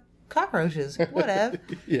 shrug, cockroaches, whatever.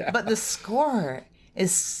 Yeah. But the score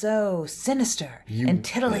is so sinister and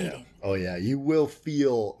titillating. Oh yeah, you will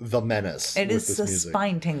feel the menace. It is a music.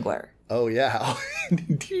 Spine tingler. Oh yeah.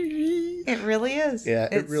 It really is. Yeah,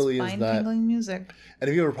 it really is that. Spine tingling music. And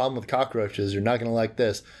if you have a problem with cockroaches, you're not going to like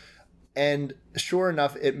this. And sure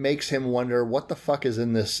enough, it makes him wonder what the fuck is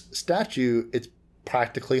in this statue. It's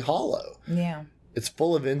practically hollow. Yeah. It's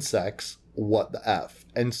full of insects. What the F?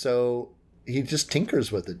 And so he just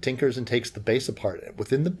tinkers with it, tinkers and takes the base apart.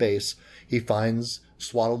 Within the base, he finds,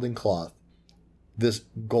 swaddled in cloth, this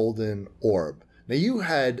golden orb. Now, you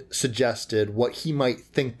had suggested what he might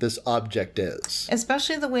think this object is.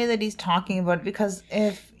 Especially the way that he's talking about it, because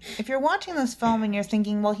if you're watching this film and you're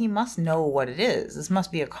thinking, well, he must know what it is. This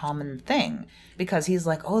must be a common thing. Because he's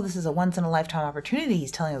like, oh, this is a once-in-a-lifetime opportunity.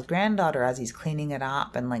 He's telling his granddaughter as he's cleaning it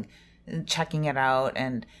up and, like, checking it out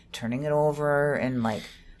and turning it over and, like,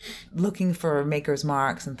 looking for maker's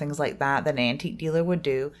marks and things like that an antique dealer would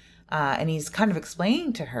do. And he's kind of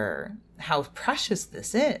explaining to her how precious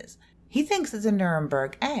this is. He thinks it's a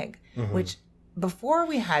Nuremberg egg, mm-hmm. which before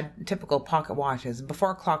we had typical pocket watches,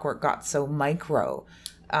 before Clockwork got so micro,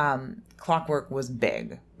 Clockwork was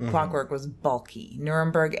big. Mm-hmm. Clockwork was bulky.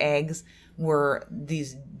 Nuremberg eggs were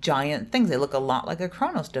these giant things. They look a lot like a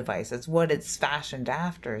Kronos device. It's what it's fashioned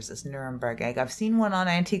after, is this Nuremberg egg. I've seen one on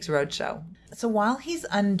Antiques Roadshow. So while he's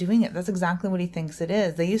undoing it, that's exactly what he thinks it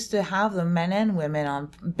is. They used to have them, men and women,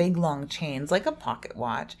 on big long chains, like a pocket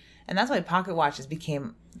watch. And that's why pocket watches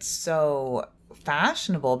became so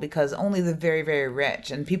fashionable, because only the very, very rich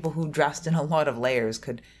and people who dressed in a lot of layers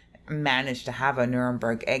could manage to have a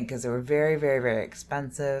Nuremberg egg, because they were very, very, very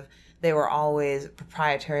expensive. They were always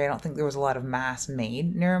proprietary. I don't think there was a lot of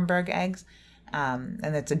mass-made Nuremberg eggs. And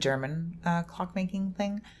it's a German clockmaking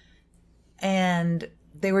thing. And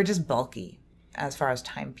they were just bulky as far as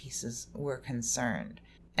timepieces were concerned.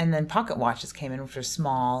 And then pocket watches came in, which were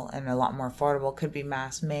small and a lot more affordable, could be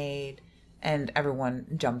mass-made, and everyone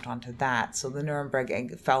jumped onto that. So the Nuremberg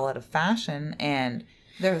egg fell out of fashion, and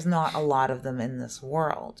there's not a lot of them in this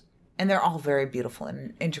world. And they're all very beautiful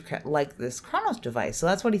and intricate, like this Kronos device. So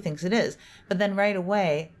that's what he thinks it is. But then right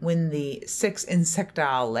away, when the 6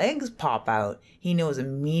 insectile legs pop out, he knows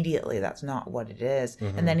immediately that's not what it is.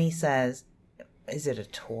 Mm-hmm. And then he says, is it a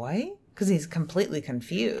toy? Because he's completely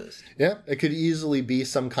confused. Yeah, it could easily be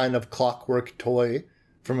some kind of clockwork toy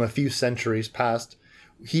from a few centuries past.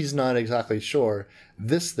 He's not exactly sure.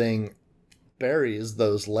 This thing buries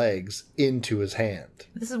those legs into his hand.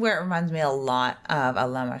 This is where it reminds me a lot of a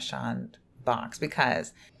Le Marchand box,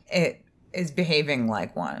 because it is behaving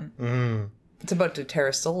like one. It's about to tear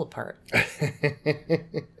his soul apart.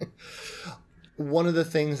 One of the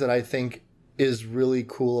things that I think is really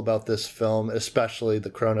cool about this film, especially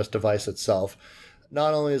the Kronos device itself,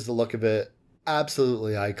 not only is the look of it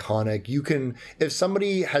absolutely iconic, you can, if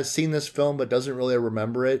somebody has seen this film but doesn't really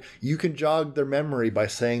remember it, you can jog their memory by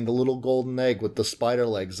saying the little golden egg with the spider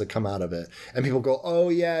legs that come out of it. And people go, oh,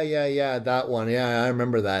 yeah, that one. Yeah, I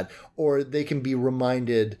remember that. Or they can be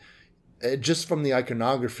reminded just from the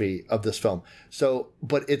iconography of this film. So,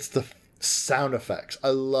 but it's the sound effects. I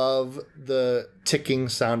love the ticking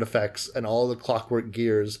sound effects and all the clockwork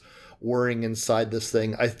gears whirring inside this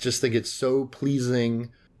thing. I just think it's so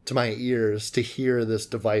pleasing to my ears to hear this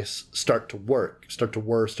device start to work, start to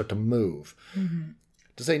whir, start to move. Mm-hmm.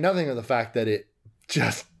 To say nothing of the fact that it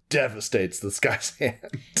just devastates this guy's hand.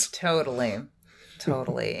 Totally.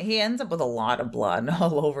 He ends up with a lot of blood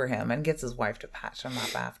all over him and gets his wife to patch him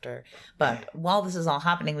up after. But while this is all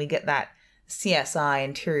happening, we get that CSI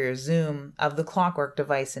interior zoom of the clockwork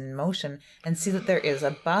device in motion and see that there is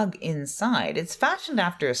a bug inside. It's fashioned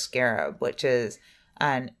after a scarab, which is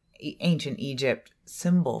an ancient Egypt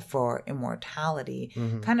symbol for immortality,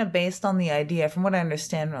 kind of based on the idea, from what I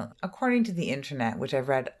understand, according to the internet, which I've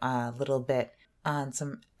read a little bit on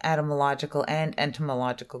some etymological and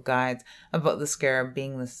entomological guides about the scarab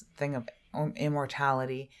being this thing of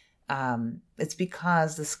immortality. It's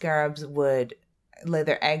because the scarabs would lay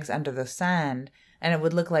their eggs under the sand, and it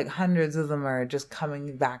would look like hundreds of them are just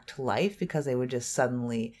coming back to life because they would just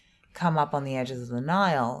suddenly come up on the edges of the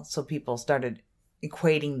Nile. So people started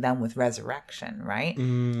equating them with resurrection, right?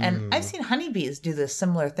 And I've seen honeybees do this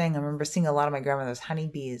similar thing. I remember seeing a lot of my grandmother's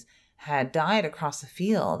honeybees had died across the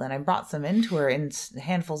field, and I brought some into her in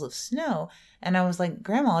handfuls of snow, and I was like,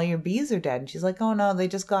 Grandma, all your bees are dead. And she's like, oh no, they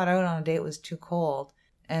just got out on a day it was too cold,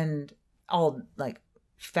 and all like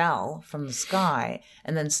fell from the sky,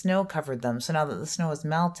 and then snow covered them. So now that the snow is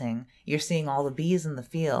melting, you're seeing all the bees in the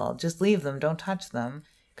field. Just leave them, don't touch them,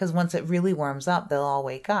 because once it really warms up, they'll all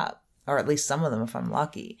wake up, or at least some of them if I'm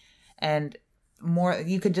lucky. And more,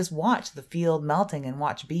 you could just watch the field melting and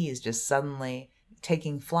watch bees just suddenly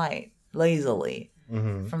taking flight lazily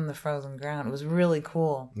from the frozen ground. It was really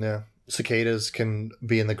cool. Yeah. Cicadas can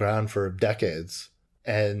be in the ground for decades.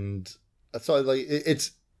 And so like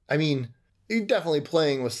it's, I mean, you're definitely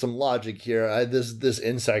playing with some logic here. This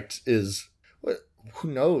insect is,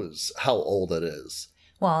 who knows how old it is.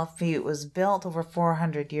 Well, if it was built over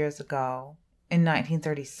 400 years ago in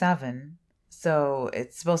 1937, so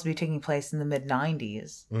it's supposed to be taking place in the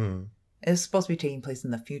mid-90s. It's supposed to be taking place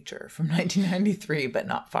in the future from 1993, but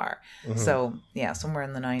not far. So, yeah, somewhere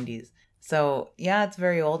in the 90s. So, yeah, it's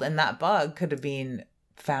very old. And that bug could have been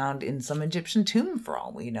found in some Egyptian tomb for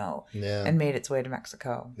all we know, and made its way to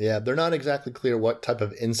Mexico. Yeah, they're not exactly clear what type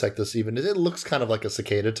of insect this even is. It looks kind of like a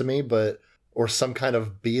cicada to me, or some kind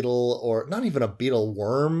of beetle, or not even a beetle,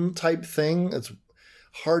 worm type thing. It's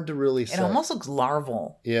hard to really say. It almost looks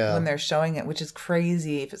larval when they're showing it, which is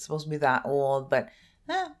crazy if it's supposed to be that old. But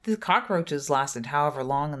the cockroaches lasted however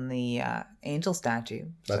long in the angel statue.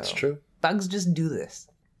 That's true. Bugs just do this.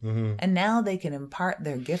 And now they can impart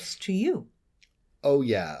their gifts to you. Oh,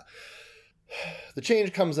 yeah. The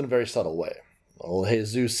change comes in a very subtle way. Well,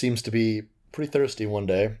 Jesus seems to be pretty thirsty one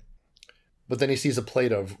day, but then he sees a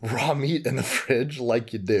plate of raw meat in the fridge,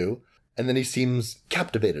 like you do, and then he seems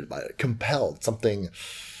captivated by it, compelled, something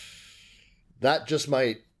that just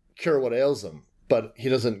might cure what ails him, but he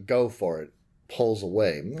doesn't go for it, pulls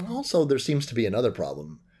away. Also, there seems to be another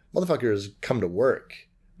problem. Motherfuckers come to work.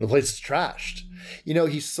 The place is trashed. You know,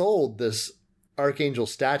 he sold this Archangel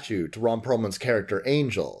statue to Ron Perlman's character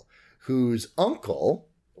Angel, whose uncle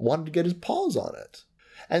wanted to get his paws on it.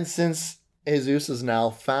 And since Jesus has now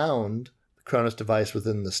found the Kronos device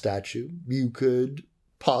within the statue, you could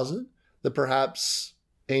posit that perhaps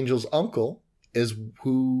Angel's uncle is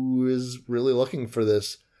who is really looking for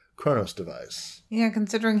this Kronos device. Yeah,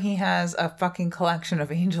 considering he has a fucking collection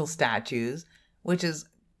of angel statues, which is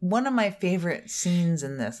one of my favorite scenes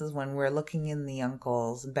in this is when we're looking in the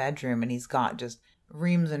uncle's bedroom and he's got just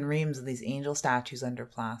reams and reams of these angel statues under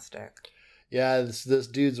plastic. Yeah, this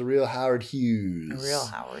dude's a real Howard Hughes. A real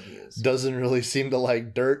Howard Hughes. Doesn't really seem to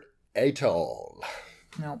like dirt at all.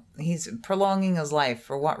 No, he's prolonging his life.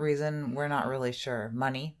 For what reason, we're not really sure.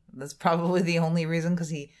 Money. That's probably the only reason, because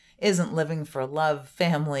he isn't living for love,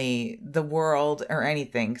 family, the world, or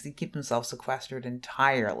anything, because he keeps himself sequestered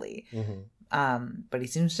entirely. But he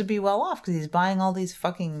seems to be well off because he's buying all these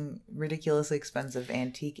fucking ridiculously expensive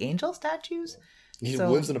antique angel statues. He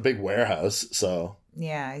lives in a big warehouse, so...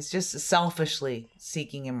 Yeah, he's just selfishly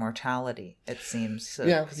seeking immortality, it seems. So,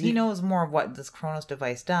 yeah. Because he knows more of what this Kronos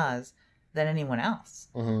device does than anyone else.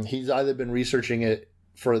 He's either been researching it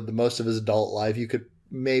for the most of his adult life. You could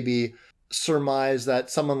maybe surmise that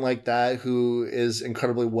someone like that who is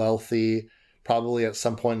incredibly wealthy, probably at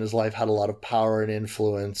some point in his life had a lot of power and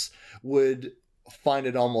influence, would find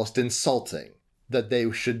it almost insulting that they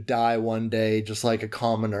should die one day just like a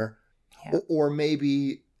commoner. Yeah. Or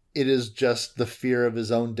maybe it is just the fear of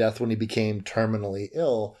his own death when he became terminally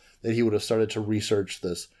ill that he would have started to research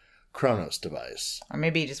this Kronos device. Or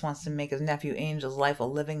maybe he just wants to make his nephew Angel's life a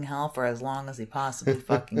living hell for as long as he possibly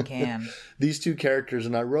fucking can. These two characters,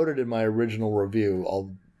 and I wrote it in my original review,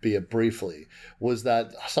 albeit briefly, was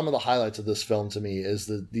that some of the highlights of this film to me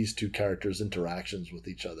is these two characters' interactions with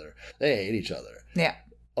each other. They hate each other. Yeah.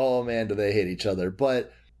 Oh man, do they hate each other.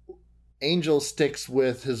 But Angel sticks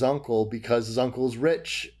with his uncle because his uncle's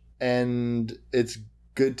rich and it's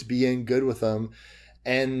good to be in good with him.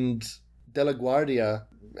 And De La Guardia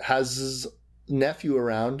has his nephew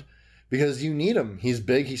around because you need him. He's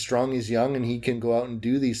big, he's strong, he's young, and he can go out and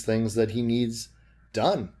do these things that he needs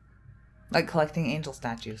done. Like collecting angel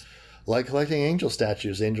statues.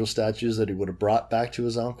 Angel statues that he would have brought back to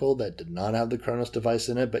his uncle that did not have the Kronos device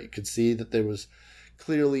in it, but you could see that there was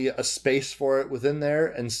clearly a space for it within there,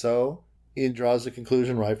 and so he draws the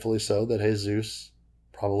conclusion, rightfully so, that Jesus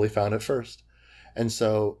probably found it first. And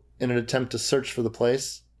so, in an attempt to search for the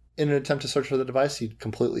device, he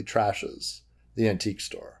completely trashes the antique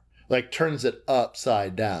store. Like, turns it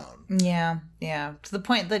upside down. Yeah. To the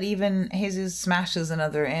point that even Jesus smashes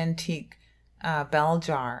another antique bell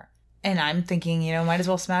jar. And I'm thinking, might as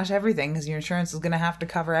well smash everything because your insurance is going to have to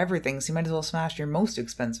cover everything. So you might as well smash your most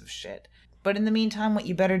expensive shit. But in the meantime, what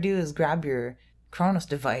you better do is grab your Kronos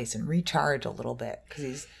device and recharge a little bit because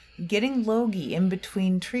he's getting logy in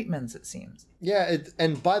between treatments, it seems. Yeah,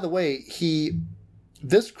 and by the way,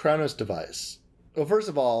 this Kronos device, well, first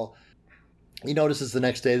of all, he notices the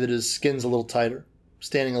next day that his skin's a little tighter,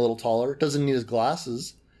 standing a little taller, doesn't need his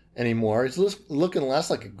glasses anymore. He's looking less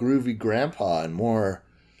like a groovy grandpa and more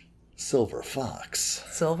Silver Fox.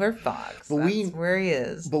 Silver Fox, that's where he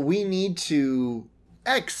is. But we need to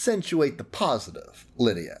accentuate the positive,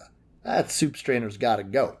 Lydia. That soup strainer's got to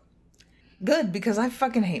go. Good, because I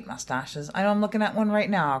fucking hate mustaches. I know I'm looking at one right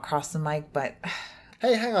now across the mic, but...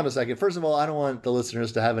 Hey, hang on a second. First of all, I don't want the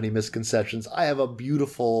listeners to have any misconceptions. I have a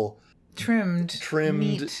beautiful...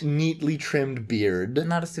 neatly trimmed beard.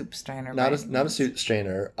 Not a soup strainer. Not a soup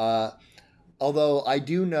strainer. Although I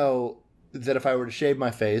do know that if I were to shave my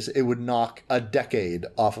face, it would knock a decade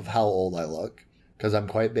off of how old I look, because I'm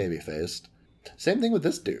quite baby-faced. Same thing with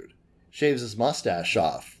this dude. Shaves his mustache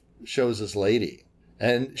off, shows his lady.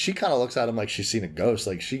 And she kind of looks at him like she's seen a ghost.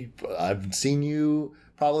 Like, I've seen you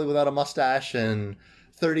probably without a mustache in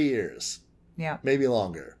 30 years. Yeah. Maybe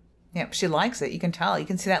longer. Yeah, she likes it. You can tell. You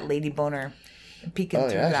can see that lady boner peeking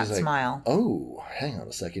through that smile. Oh, hang on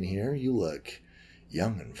a second here. You look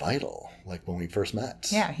young and vital, like when we first met.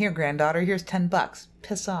 Yeah, here, granddaughter. Here's $10.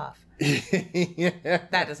 Piss off. Yeah.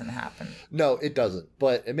 That doesn't happen. No, it doesn't.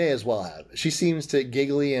 But it may as well have. She seems to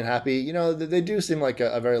giggly and happy. They do seem like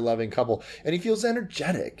a very loving couple. And he feels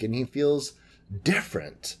energetic and he feels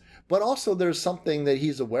different. But also there's something that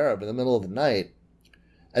he's aware of in the middle of the night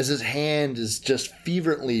as his hand is just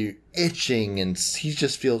feverishly itching and he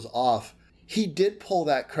just feels off. He did pull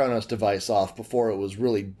that Kronos device off before it was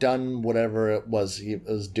really done whatever it was he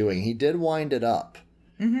was doing. He did wind it up.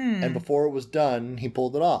 Mm-hmm. And before it was done, he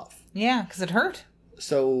pulled it off. Yeah, because it hurt.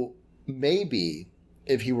 So maybe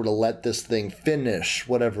if he were to let this thing finish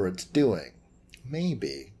whatever it's doing,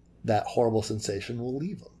 maybe that horrible sensation will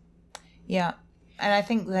leave him. Yeah, and I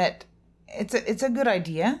think that it's a good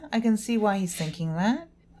idea. I can see why he's thinking that.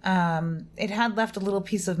 It had left a little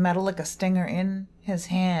piece of metal, like a stinger, in his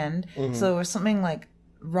hand. Mm-hmm. So there was something like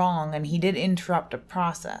wrong, and he did interrupt a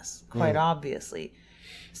process, quite obviously.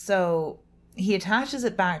 So he attaches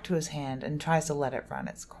it back to his hand and tries to let it run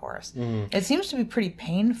its course. Mm. It seems to be pretty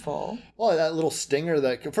painful. Well, that little stinger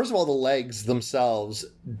first of all, the legs themselves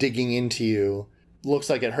digging into you looks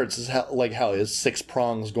like it hurts like hell. It's 6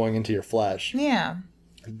 prongs going into your flesh. Yeah.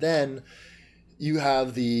 Then you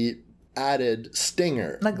have the added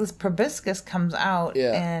stinger. Like this proboscis comes out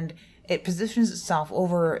and it positions itself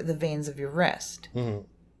over the veins of your wrist. Mm-hmm.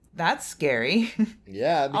 That's scary.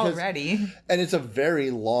 Yeah. Already. And it's a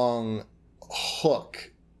very long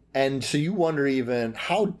hook And so you wonder even,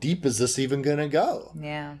 how deep is this even going to go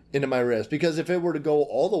Yeah. into my wrist? Because if it were to go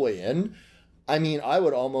all the way in, I mean, I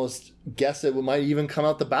would almost guess it might even come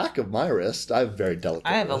out the back of my wrist. I have very delicate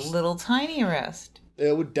I have wrist. a little tiny wrist.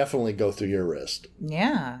 It would definitely go through your wrist.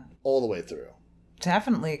 Yeah. All the way through.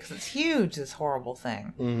 Definitely, because it's huge, this horrible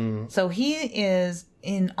thing. Mm-hmm. So he is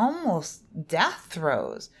in almost death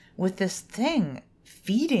throes with this thing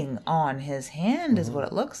feeding on his hand, is what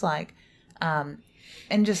it looks like.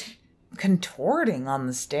 And just contorting on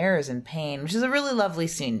the stairs in pain, which is a really lovely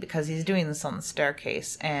scene because he's doing this on the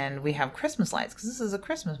staircase and we have Christmas lights because this is a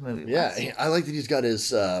Christmas movie. Yeah, I like that he's got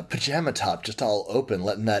his pajama top just all open,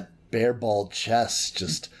 letting that bare bald chest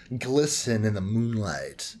just glisten in the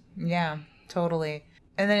moonlight. Yeah, totally.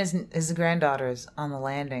 And then his granddaughter's on the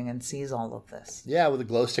landing and sees all of this. Yeah, with a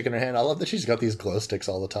glow stick in her hand. I love that she's got these glow sticks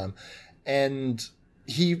all the time. And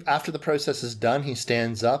he, after the process is done, he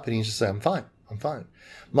stands up and he's just like, I'm fine.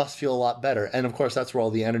 Must feel a lot better. And of course, that's where all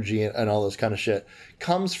the energy and all this kind of shit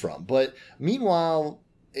comes from. But meanwhile,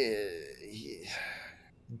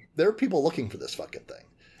 there are people looking for this fucking thing.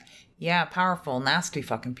 Yeah, powerful, nasty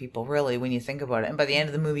fucking people, really, when you think about it. And by the end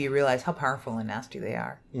of the movie, you realize how powerful and nasty they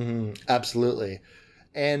are. Mm-hmm, absolutely.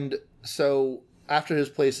 And so after his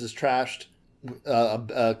place is trashed,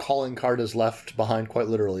 a calling card is left behind, quite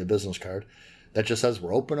literally a business card, that just says,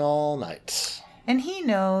 we're open all night. And he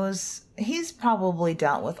knows he's probably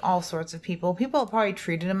dealt with all sorts of people. People have probably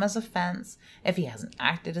treated him as a fence if he hasn't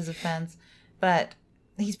acted as a fence. But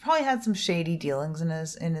he's probably had some shady dealings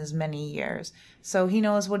in his many years. So he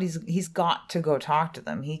knows what he's got to go talk to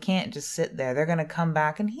them. He can't just sit there. They're going to come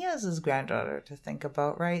back, and he has his granddaughter to think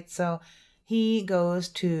about, right? So he goes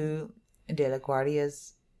to De La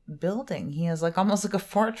Guardia's building. He has almost like a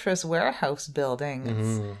fortress warehouse building.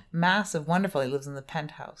 It's massive, wonderful. He lives in the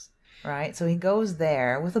penthouse, right? So he goes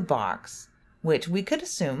there with a box, which we could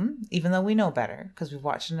assume, even though we know better, because we've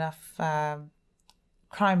watched enough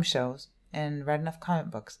crime shows and read enough comic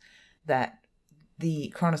books, that the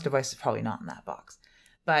Cronus device is probably not in that box.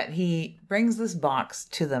 But he brings this box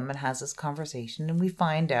to them and has this conversation, and we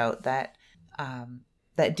find out that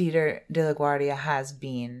that Dieter de la Guardia has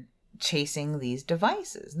been chasing these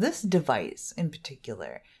devices, this device in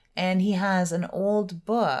particular. And he has an old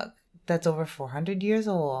book that's over 400 years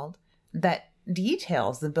old that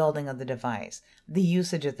details the building of the device, the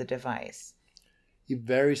usage of the device. He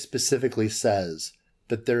very specifically says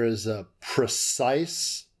that there is a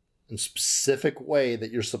precise and specific way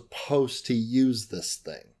that you're supposed to use this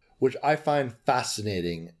thing, which I find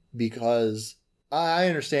fascinating because I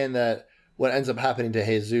understand that what ends up happening to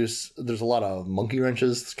Jesus, there's a lot of monkey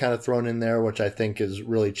wrenches kind of thrown in there, which I think is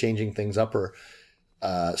really changing things up or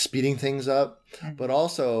speeding things up. Mm-hmm. But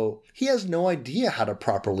also, he has no idea how to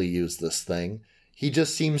properly use this thing. He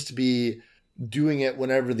just seems to be doing it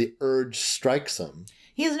whenever the urge strikes him.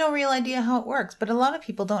 He has no real idea how it works, but a lot of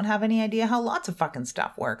people don't have any idea how lots of fucking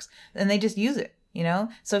stuff works, and they just use it, you know?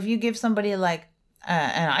 So if you give somebody an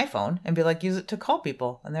iPhone and be like, use it to call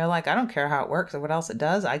people, and they're like, I don't care how it works or what else it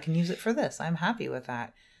does, I can use it for this, I'm happy with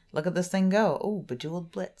that. Look at this thing go. Oh,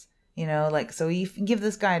 Bejeweled Blitz. You know, so you give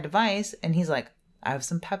this guy a device and he's like, I have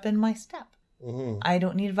some pep in my step. Mm-hmm. I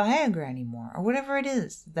don't need Viagra anymore, or whatever it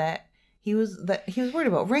is that he was worried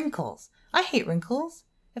about. Wrinkles. I hate wrinkles.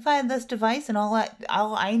 If I had this device and all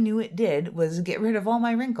I knew it did was get rid of all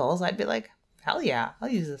my wrinkles, I'd be like, hell yeah, I'll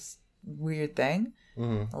use this weird thing.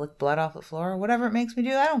 Mm-hmm. I'll lick blood off the floor, whatever it makes me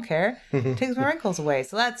do, I don't care. It takes my wrinkles away.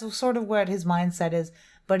 So that's sort of what his mindset is.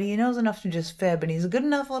 But he knows enough to just fib, and he's a good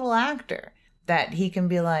enough little actor that he can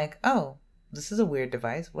be like, oh, this is a weird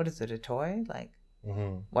device. What is it, a toy?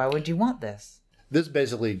 Why would you want this? This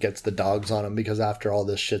basically gets the dogs on him because after all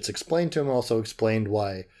this shit's explained to him, also explained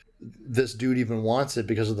why this dude even wants it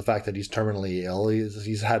because of the fact that he's terminally ill.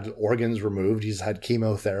 He's had organs removed. He's had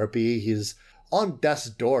chemotherapy. He's on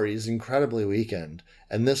death's door. He's incredibly weakened.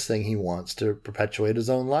 And this thing he wants to perpetuate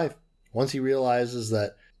his own life. Once he realizes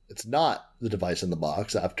that it's not the device in the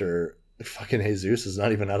box after fucking Jesus is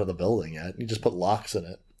not even out of the building yet. He just put locks in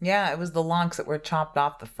it. Yeah, it was the locks that were chopped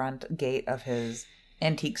off the front gate of his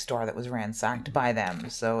antique store that was ransacked by them.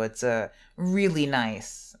 So it's a really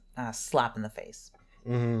nice slap in the face.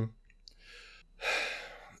 Mm-hmm.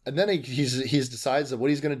 And then he decides that what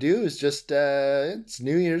he's going to do is just, it's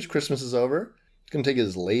New Year's, Christmas is over. He's going to take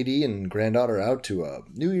his lady and granddaughter out to a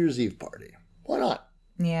New Year's Eve party. Why not?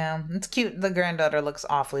 Yeah, it's cute. The granddaughter looks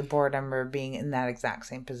awfully bored. I remember being in that exact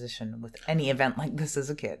same position with any event like this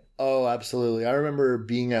as a kid. Oh, absolutely. I remember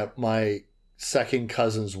being at my second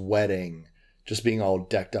cousin's wedding, just being all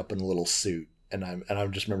decked up in a little suit. And I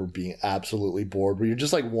just remember being absolutely bored, where you're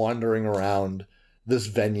just wandering around this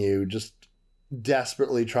venue, just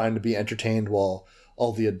desperately trying to be entertained while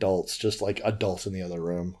all the adults, just like adults in the other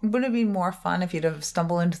room. Would it have been more fun if you'd have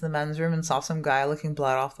stumbled into the men's room and saw some guy licking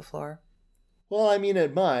blood off the floor? Well, I mean,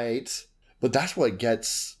 it might, but that's what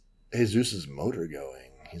gets Jesus's motor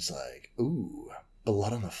going. He's like, ooh,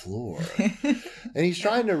 blood on the floor. And he's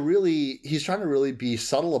trying to really be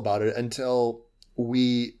subtle about it until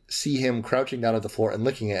we see him crouching down at the floor and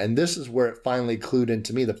licking it. And this is where it finally clued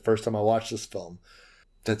into me the first time I watched this film,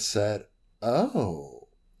 that said, oh,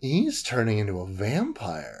 he's turning into a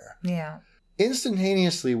vampire. Yeah.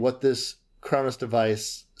 Instantaneously, what this Cronus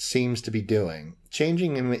device seems to be doing,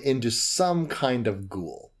 changing him into some kind of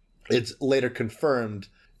ghoul. It's later confirmed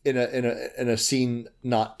in a scene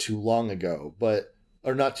not too long ago,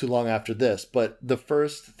 or not too long after this. But the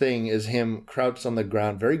first thing is him crouched on the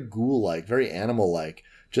ground, very ghoul-like, very animal-like,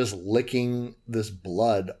 just licking this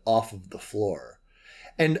blood off of the floor.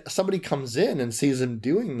 And somebody comes in and sees him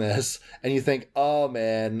doing this, and you think, oh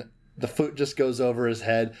man, the foot just goes over his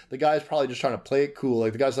head. The guy's probably just trying to play it cool.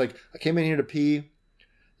 Like, the guy's like, I came in here to pee.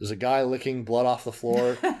 There's a guy licking blood off the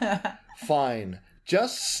floor. Fine.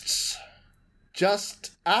 Just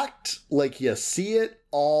act like you see it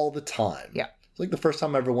all the time. Yeah. It's like the first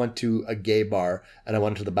time I ever went to a gay bar and I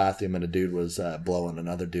went to the bathroom and a dude was blowing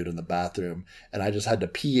another dude in the bathroom. And I just had to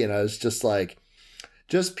pee, and I was just like,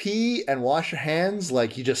 just pee and wash your hands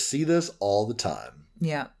like you just see this all the time.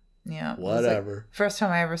 Yeah. Yeah. Whatever. Like first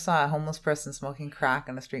time I ever saw a homeless person smoking crack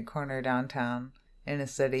on a street corner downtown in a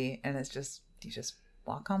city, and it's just, you just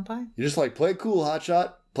walk on by. You're just like, play it cool,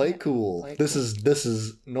 hotshot. Play it cool. This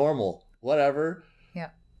is normal. Whatever. Yeah.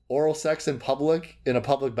 Oral sex in public, in a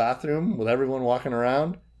public bathroom with everyone walking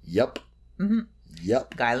around. Yep. Mm-hmm.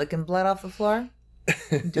 Yep. Guy licking blood off the floor.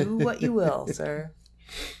 Do what you will, sir.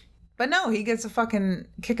 But no, he gets a fucking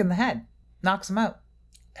kick in the head. Knocks him out.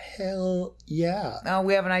 Hell yeah. Oh,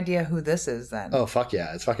 we have an idea who this is then. Oh, fuck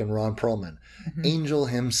yeah. It's fucking Ron Perlman. Mm-hmm. Angel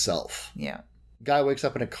himself. Yeah. Guy wakes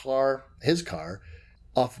up in his car,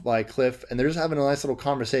 off by a cliff, and they're just having a nice little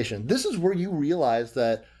conversation. This is where you realize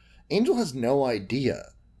that Angel has no idea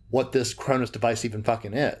what this Cronus device even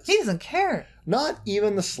fucking is. He doesn't care. Not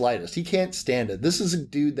even the slightest. He can't stand it. This is a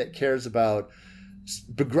dude that cares about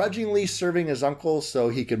begrudgingly serving his uncle so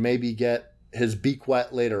he could maybe get his beak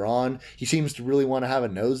wet later on. He seems to really want to have a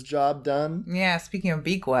nose job done. Yeah, speaking of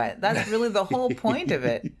beak wet, that's really the whole point of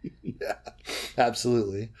it. Yeah,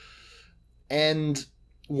 absolutely. And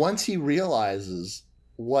once he realizes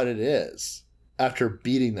what it is, after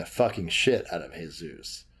beating the fucking shit out of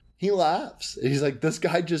Jesus, he laughs. He's like, this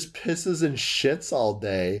guy just pisses and shits all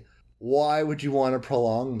day. Why would you want to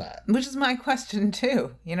prolong that? Which is my question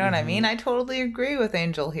too. You know what I mean? I totally agree with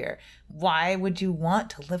Angel here. Why would you want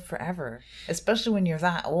to live forever? Especially when you're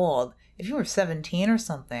that old. If you were 17 or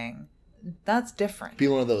something, that's different. Be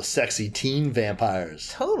one of those sexy teen vampires.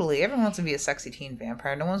 Totally. Everyone wants to be a sexy teen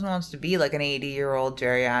vampire. No one wants to be like an 80-year-old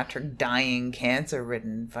geriatric, dying,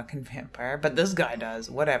 cancer-ridden fucking vampire. But this guy does.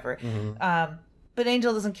 Whatever. But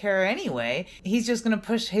Angel doesn't care anyway. He's just going to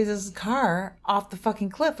push Jesus' car off the fucking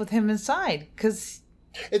cliff with him inside. Because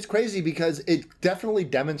it's crazy because it definitely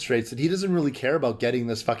demonstrates that he doesn't really care about getting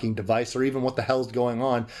this fucking device or even what the hell's going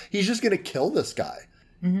on. He's just going to kill this guy.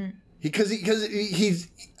 Because he's,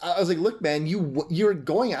 I was like, look, man, you're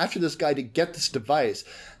going after this guy to get this device.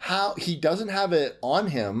 How he doesn't have it on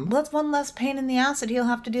him. Well, that's one less pain in the ass that he'll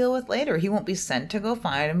have to deal with later. He won't be sent to go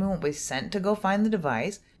find him. He won't be sent to go find the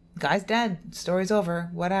device. Guy's dead. Story's over.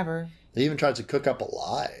 Whatever. He even tries to cook up a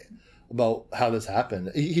lie about how this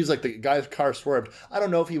happened. He's like, the guy's car swerved. I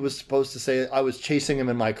don't know if he was supposed to say I was chasing him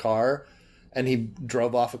in my car and he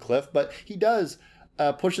drove off a cliff, but he does.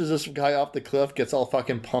 Pushes this guy off the cliff, gets all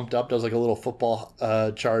fucking pumped up, does like a little football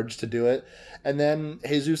charge to do it. And then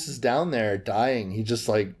Jesus is down there dying. He just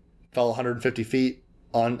like fell 150 feet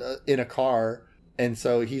in a car. And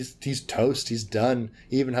so he's toast. He's done.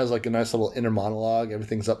 He even has like a nice little inner monologue.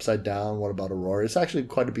 Everything's upside down. What about Aurora? It's actually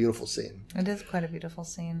quite a beautiful scene. It is quite a beautiful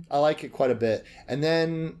scene. I like it quite a bit. And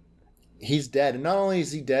then he's dead. And not only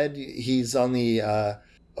is he dead, he's on the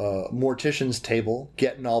mortician's table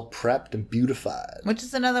getting all prepped and beautified. Which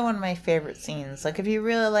is another one of my favorite scenes. Like if you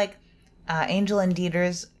really like Angel and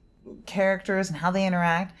Dieter's characters and how they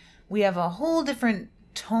interact, we have a whole different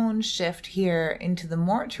tone shift here into the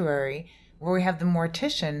mortuary, where we have the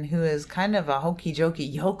mortician, who is kind of a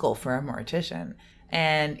hokey-jokey yokel for a mortician.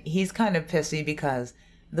 And he's kind of pissy because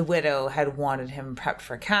the widow had wanted him prepped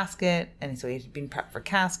for casket, and so he's been prepped for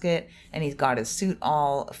casket, and he's got his suit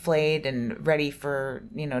all flayed and ready for,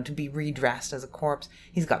 to be redressed as a corpse.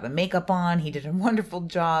 He's got the makeup on. He did a wonderful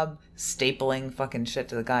job stapling fucking shit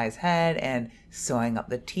to the guy's head and sewing up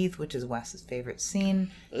the teeth, which is Wes's favorite scene.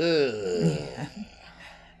 Yeah.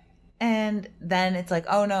 And then it's like,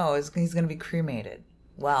 oh no, he's going to be cremated.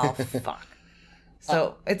 Well, fuck.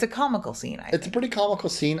 So it's a comical scene, I think. It's a pretty comical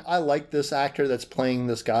scene. I like this actor that's playing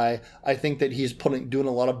this guy. I think that he's doing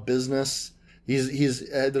a lot of business.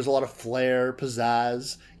 There's a lot of flair,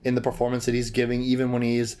 pizzazz in the performance that he's giving, even when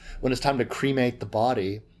it's time to cremate the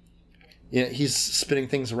body. He's spinning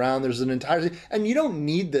things around. There's an entire, and you don't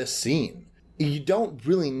need this scene. You don't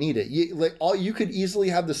really need it. You could easily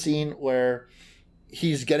have the scene where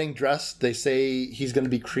he's getting dressed. They say he's going to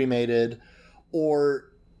be cremated, or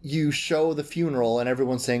you show the funeral and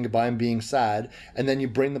everyone's saying goodbye and being sad, and then you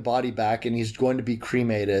bring the body back and he's going to be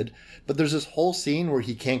cremated. But there's this whole scene where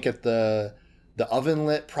he can't get the oven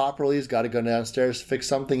lit properly. He's got to go downstairs to fix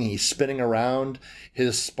something. He's spinning around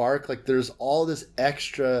his spark. Like, there's all this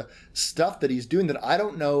extra stuff that he's doing that I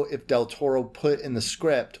don't know if Del Toro put in the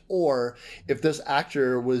script, or if this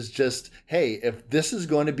actor was just, hey, if this is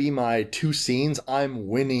going to be my 2 scenes, I'm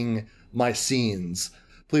winning my scenes.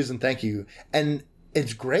 Please and thank you. And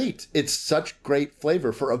it's great. It's such great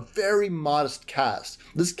flavor for a very modest cast.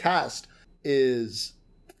 This cast is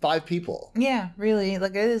 5 people. Yeah, really.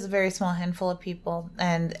 Like, it is a very small handful of people,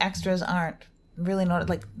 and extras aren't really not.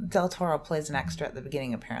 Like, Del Toro plays an extra at the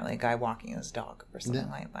beginning, apparently, a guy walking his dog or something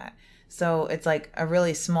like that. So it's like a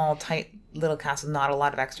really small, tight little cast with not a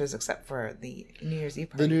lot of extras except for the New Year's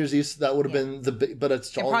Eve party. The New Year's Eve, that would have been the big, but it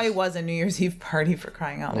probably was a New Year's Eve party, for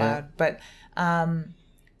crying out loud. But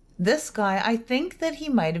this guy, I think that he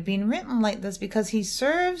might have been written like this because he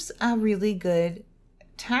serves a really good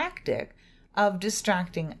tactic of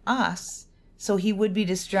distracting us. So he would be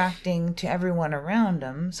distracting to everyone around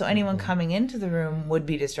him. So anyone coming into the room would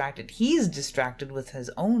be distracted. He's distracted with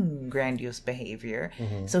his own grandiose behavior.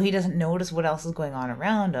 So he doesn't notice what else is going on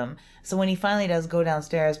around him. So when he finally does go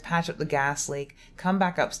downstairs, patch up the gas leak, come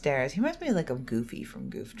back upstairs, he reminds me like of Goofy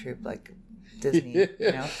from Goof Troop, like Disney,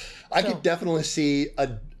 I could definitely see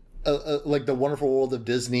a like the Wonderful World of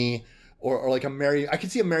Disney, or like I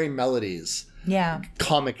could see a Merry Melodies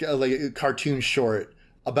comic, like a cartoon short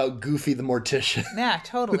about Goofy the Mortician. Yeah,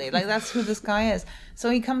 totally. Like, that's who this guy is.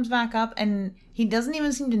 So he comes back up and he doesn't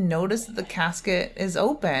even seem to notice that the casket is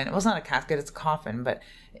open. Well, it's not a casket, it's a coffin, but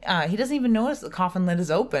he doesn't even notice the coffin lid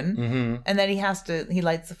is open. And then he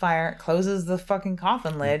lights the fire, closes the fucking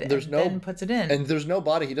coffin lid, then puts it in. And there's no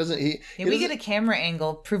body. We get a camera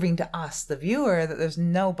angle proving to us, the viewer, that there's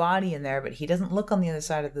no body in there, but he doesn't look on the other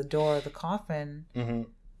side of the door of the coffin.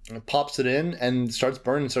 Pops it in and starts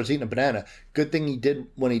burning, starts eating a banana. Good thing he did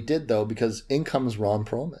when he did, though, because in comes Ron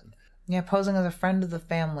Perlman. Yeah, posing as a friend of the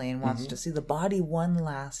family and wants to see the body one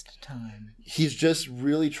last time. He's just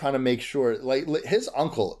really trying to make sure, like, his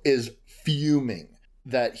uncle is fuming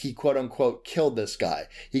that he quote unquote killed this guy.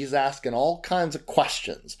 He's asking all kinds of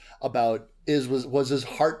questions about was his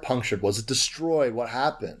heart punctured? Was it destroyed? What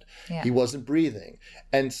happened? Yeah. He wasn't breathing.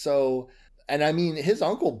 And I mean, his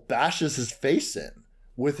uncle bashes his face in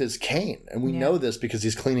with his cane, and we know this because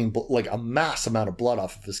he's cleaning like a mass amount of blood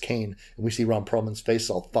off of his cane, and we see Ron Perlman's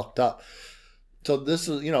face all fucked up. So this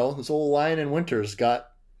is, this old lion in winter's got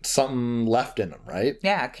something left in him, right?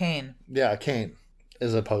 Yeah, a cane. Yeah, a cane,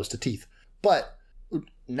 as opposed to teeth. But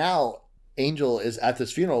now Angel is at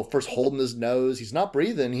this funeral, first holding his nose. He's not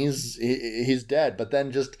breathing. He's dead. But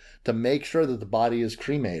then, just to make sure that the body is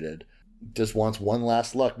cremated, just wants one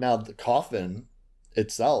last look. Now the coffin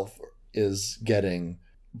itself is getting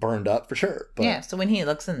burned up for sure. But yeah, so when he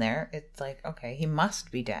looks in there, it's like, okay, he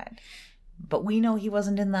must be dead. But we know he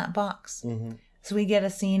wasn't in that box. So we get a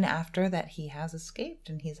scene after that he has escaped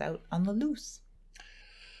and he's out on the loose.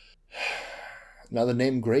 Now the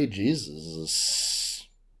name Gray Jesus is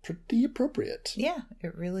pretty appropriate. Yeah,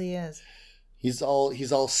 it really is. He's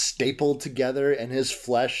all stapled together and his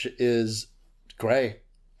flesh is gray.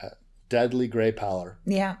 Deadly gray pallor.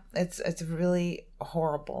 Yeah, it's really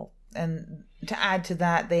horrible. And to add to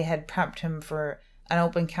that, they had prepped him for an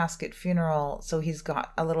open casket funeral, so he's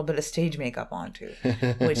got a little bit of stage makeup on too,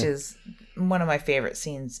 which is one of my favorite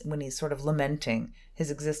scenes, when he's sort of lamenting his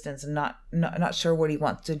existence and not sure what he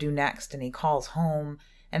wants to do next, and he calls home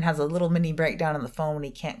and has a little mini breakdown on the phone when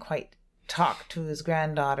he can't quite talk to his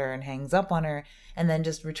granddaughter and hangs up on her, and then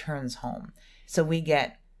just returns home. So we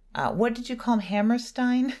get what did you call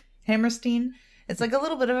him? Hammerstein? It's like a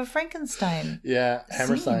little bit of a Frankenstein. Yeah,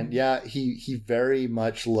 Hammerstein. Scene. Yeah, he very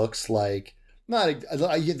much looks like,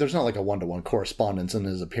 There's not like a one-to-one correspondence in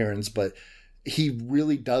his appearance, but he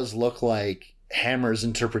really does look like Hammer's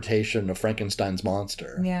interpretation of Frankenstein's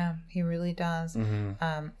monster. Yeah, he really does.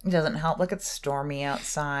 It doesn't help. Like, it's stormy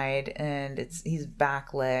outside, and he's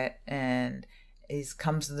backlit, and he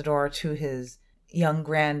comes to the door to his young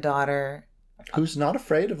granddaughter, who's not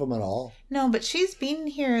afraid of him at all. No, but she's been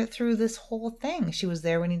here through this whole thing. She was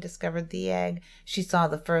there when he discovered the egg. She saw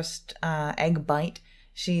the first egg bite.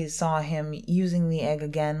 She saw him using the egg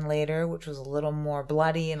again later, which was a little more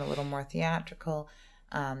bloody and a little more theatrical.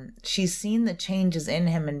 She's seen the changes in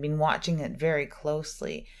him and been watching it very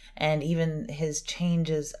closely. And even his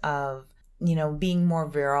changes of, being more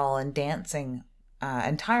virile and dancing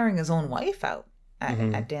and tiring his own wife out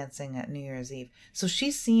at dancing at New Year's Eve. So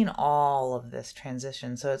she's seen all of this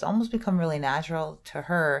transition. So it's almost become really natural to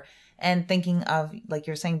her. And thinking of, like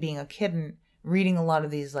you're saying, being a kid and reading a lot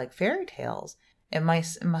of these like fairy tales, it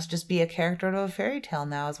must just be a character of a fairy tale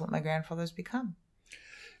now is what my grandfather's become.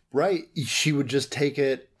 Right. She would just take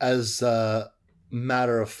it as a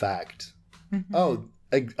matter of fact. Oh,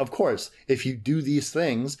 of course, if you do these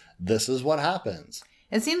things, this is what happens.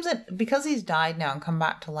 It seems that because he's died now and come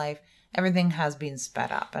back to life, everything has been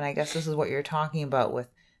sped up. And I guess this is what you're talking about with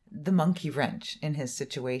the monkey wrench in his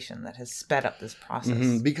situation that has sped up this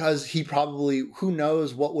process. Because he probably, who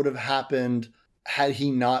knows what would have happened had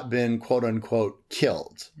he not been, quote unquote,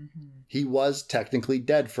 killed. He was technically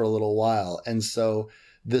dead for a little while. And so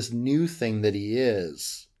this new thing that he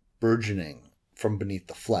is burgeoning from beneath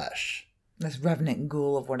the flesh. This revenant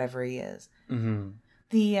ghoul of whatever he is.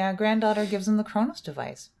 The granddaughter gives him the Kronos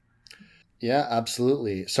device. Yeah,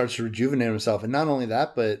 absolutely. Starts to rejuvenate himself. And not only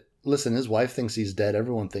that, but listen, his wife thinks he's dead.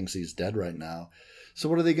 Everyone thinks he's dead right now. So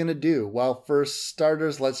what are they going to do? Well, for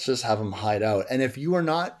starters, let's just have him hide out. And if you are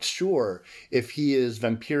not sure if he is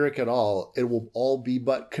vampiric at all, it will all be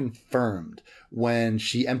but confirmed when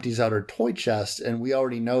she empties out her toy chest. And we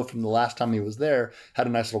already know from the last time he was there, had a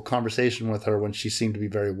nice little conversation with her when she seemed to be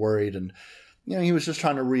very worried. And, he was just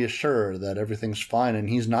trying to reassure her that everything's fine and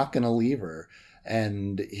he's not going to leave her.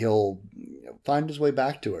 And he'll find his way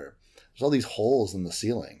back to her. There's all these holes in the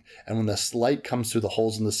ceiling. And when the light comes through the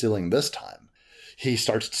holes in the ceiling this time, he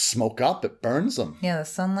starts to smoke up. It burns him. Yeah, the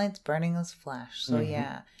sunlight's burning his flesh. So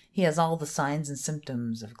yeah, he has all the signs and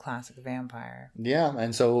symptoms of a classic vampire. Yeah,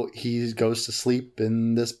 and so he goes to sleep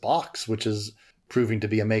in this box, which is proving to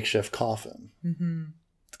be a makeshift coffin.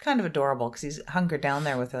 It's kind of adorable because he's hunkered down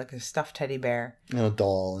there with like a stuffed teddy bear. And a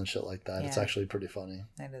doll and shit like that. Yeah. It's actually pretty funny.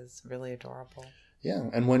 It is really adorable. Yeah,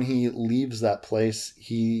 and when he leaves that place,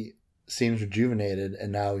 he seems rejuvenated,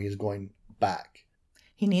 and now he's going back.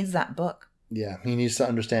 He needs that book. Yeah, he needs to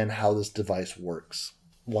understand how this device works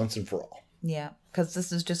once and for all. Yeah, because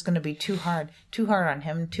this is just going to be too hard on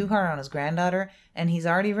him, too hard on his granddaughter, and he's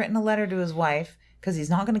already written a letter to his wife because he's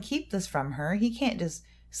not going to keep this from her. He can't just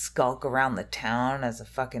skulk around the town as a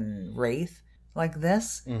fucking wraith like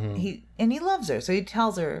this. He loves her, so he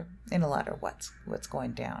tells her in a letter what's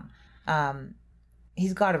going down.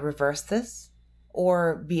 He's got to reverse this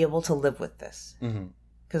or be able to live with this.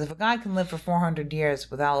 Because if a guy can live for 400 years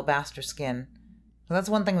with alabaster skin, well, that's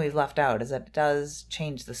one thing we've left out, is that it does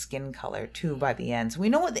change the skin color too by the end. So we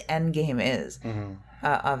know what the end game is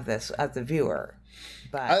of this as the viewer.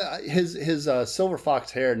 But his silver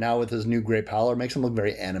fox hair now with his new gray pallor makes him look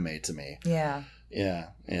very anime to me. Yeah.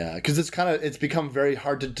 Because it's become very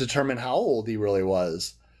hard to determine how old he really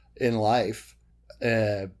was in life.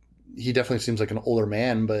 He definitely seems like an older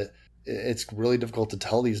man, but it's really difficult to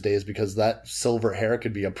tell these days because that silver hair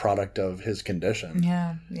could be a product of his condition.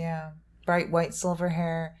 Yeah. Bright white silver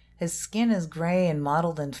hair. His skin is gray and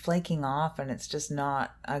mottled and flaking off, and it's just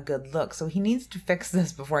not a good look. So he needs to fix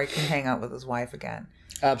this before he can hang out with his wife again.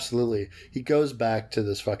 Absolutely. He goes back to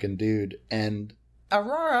this fucking dude, and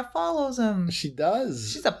Aurora follows him. She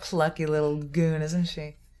does. She's a plucky little goon, isn't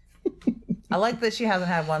she? I like that she hasn't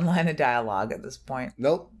had one line of dialogue at this point.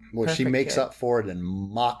 Nope. Well, Perfect she makes kid. up for it in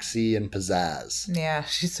moxie and pizzazz. Yeah,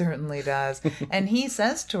 she certainly does. And he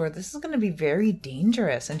says to her, this is going to be very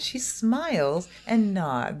dangerous. And she smiles and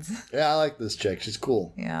nods. Yeah, I like this chick. She's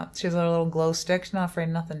cool. Yeah, she has her little glow stick. She's not afraid of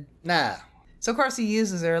nothing. Nah. So, of course, he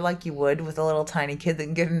uses her like you would with a little tiny kid that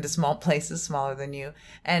can get into small places smaller than you.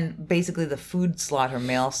 And basically the food slot or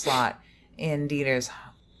mail slot in Dieter's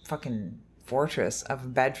fucking fortress of a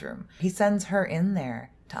bedroom. He sends her in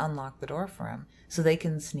there to unlock the door for him so they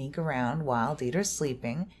can sneak around while Dieter's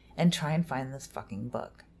sleeping and try and find this fucking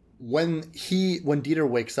book. When Dieter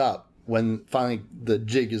wakes up, when finally the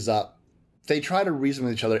jig is up, they try to reason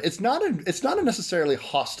with each other. It's not a necessarily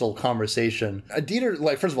hostile conversation. Dieter,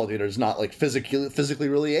 like, first of all, Dieter is not like physically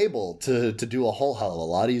really able to do a whole hell of a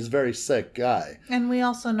lot. He's a very sick guy. And we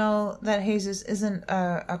also know that Jesus isn't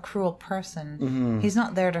a cruel person. Mm-hmm. He's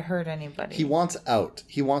not there to hurt anybody. He wants out.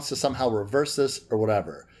 He wants to somehow reverse this or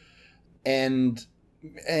whatever. And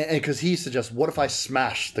because he suggests, what if I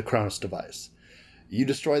smash the Cronus device? You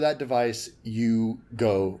destroy that device, you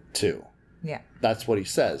go too. Yeah. That's what he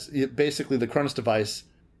says. Basically, the Cronus device,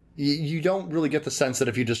 you don't really get the sense that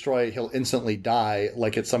if you destroy it, he'll instantly die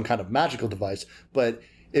like it's some kind of magical device. But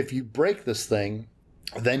if you break this thing,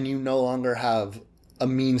 then you no longer have a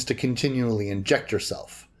means to continually inject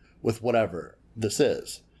yourself with whatever this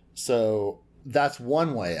is. So that's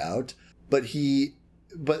one way out. And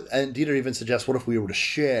Dieter even suggests, what if we were to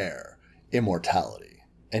share immortality?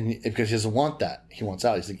 And because he doesn't want that, he wants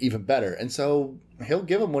out. He's like, even better. And so he'll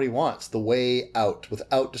give him what he wants, the way out,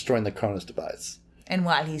 without destroying the Cronus device. And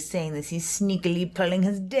while he's saying this, he's sneakily pulling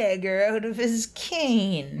his dagger out of his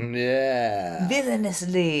cane. Yeah.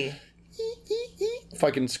 Villainously.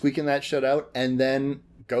 Fucking squeaking that shit out, and then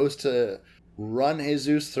goes to run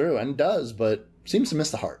Jesus through, and does, but seems to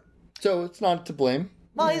miss the heart. So it's not to blame.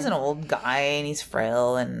 Well, he's an old guy, and he's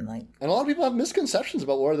frail, and like... And a lot of people have misconceptions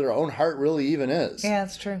about where their own heart really even is. Yeah,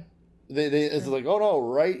 that's true. It's like, oh no,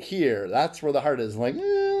 right here. That's where the heart is. Like,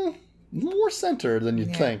 more centered than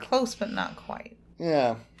you'd think. Close, but not quite.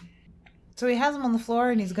 Yeah. So he has him on the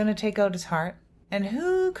floor, and he's going to take out his heart. And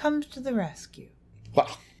who comes to the rescue?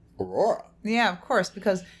 Well, Aurora. Yeah, of course,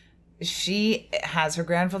 because she has her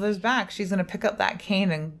grandfather's back. She's going to pick up that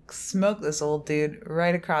cane and smoke this old dude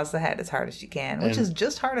right across the head as hard as she can, which is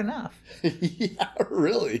just hard enough. Yeah,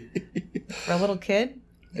 really. For a little kid?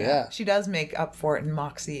 Yeah. She does make up for it in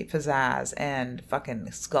moxie, pizzazz, and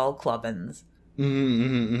fucking skull clubbins.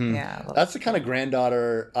 Mm-hmm. Yeah. That's the kind of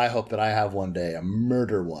granddaughter I hope that I have one day, a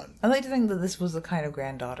murder one. I like to think that this was the kind of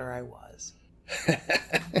granddaughter I was.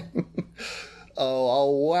 Oh,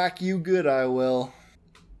 I'll whack you good, I will.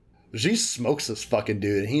 She smokes this fucking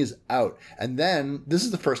dude, and he's out. And then, this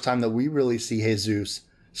is the first time that we really see Jesus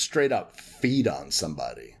straight up feed on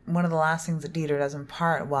somebody. One of the last things that Dieter does in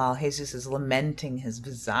part while Jesus is lamenting his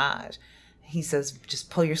visage, he says, just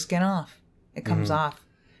pull your skin off. It comes off.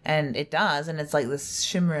 And it does, and it's like this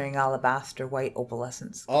shimmering alabaster white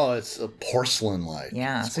opalescence. Oh, it's a porcelain-like.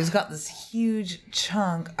 Yeah, so he's got this huge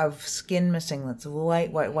chunk of skin missing that's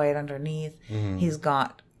white underneath. He's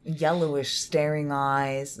got yellowish staring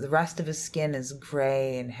eyes. The rest of his skin is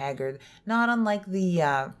gray and haggard, not unlike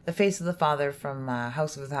the face of the father from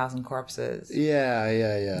House of a Thousand Corpses.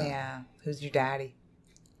 Yeah. Who's your daddy?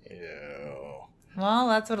 Ew. Well,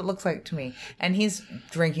 that's what it looks like to me. And he's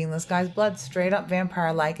drinking this guy's blood straight up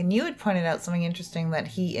vampire-like. And you had pointed out something interesting, that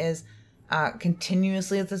he is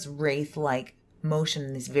continuously with this wraith-like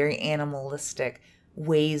motion, these very animalistic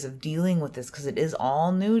ways of dealing with this, because it is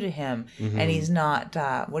all new to him. And he's not,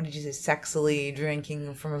 what did you say, sexily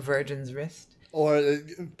drinking from a virgin's wrist? Or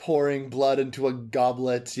pouring blood into a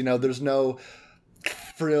goblet. You know, there's no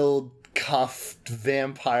frilled, cuffed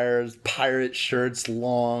vampires, pirate shirts,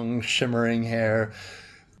 long, shimmering hair.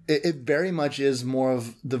 It very much is more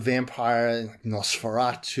of the vampire, like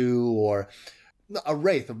Nosferatu, or a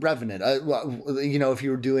wraith, a revenant. You know, if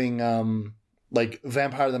you were doing like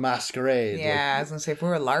Vampire the Masquerade. Yeah, I was gonna say, if we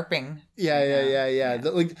were LARPing. Yeah.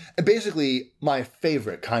 Like, basically my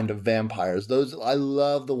favorite kind of vampires. Those, I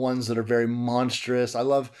love the ones that are very monstrous. I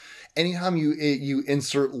love anytime you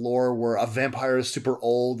insert lore where a vampire is super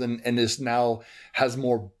old and is now has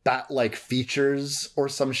more bat-like features or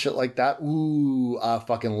some shit like that. Ooh, I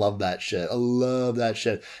fucking love that shit. I love that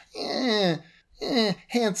shit.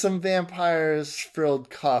 Handsome vampires, frilled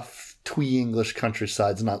cuff, twee English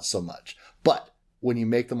countrysides, not so much. But when you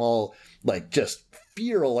make them all like just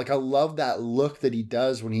feral, like I love that look that he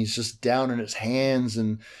does when he's just down in his hands,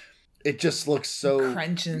 and it just looks so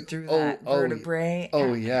crunching through that vertebrae.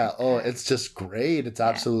 It's just great. It's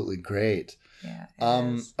absolutely great. Yeah.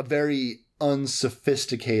 A very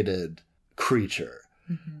unsophisticated creature.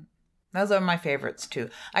 Those are my favorites too.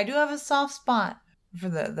 I do have a soft spot for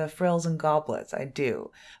the frills and goblets. I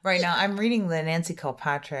do. Right now, I'm reading the Nancy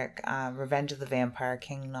Kilpatrick Revenge of the Vampire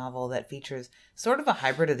King novel that features sort of a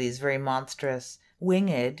hybrid of these very monstrous,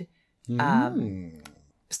 winged,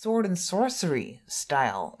 sword and sorcery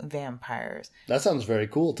style vampires. That sounds very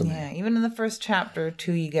cool to me. Yeah, even in the first chapter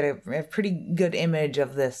too, you get a pretty good image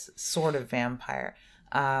of this sort of vampire.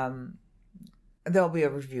 There'll be a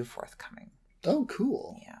review forthcoming. Oh,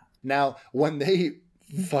 cool. Yeah. Now, when they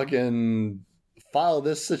fucking file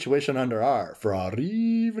this situation under R for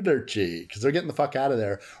arrivederci, because they're getting the fuck out of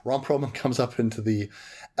there. Ron Perlman comes up into the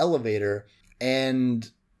elevator, and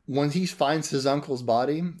when he finds his uncle's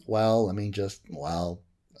body, it's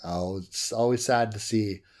always sad to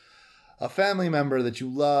see a family member that you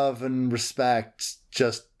love and respect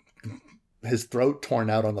just his throat torn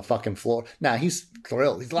out on the fucking floor. Nah, he's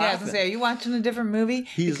thrilled. He's laughing. Yeah, I was gonna say, are you watching a different movie?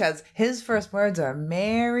 Because his first words are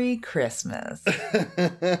 "Merry Christmas."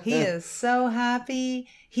 He is so happy.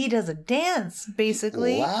 He does a dance,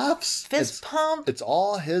 basically. Laughs. Fist pump. It's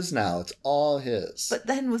all his now. It's all his. But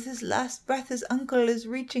then with his last breath, his uncle is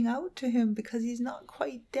reaching out to him because he's not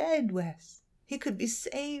quite dead, Wes. He could be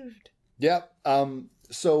saved. Yep.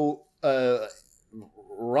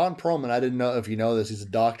 Ron Perlman, I didn't know if you know this, he's a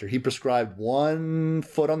doctor. He prescribed 1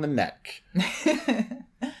 foot on the neck.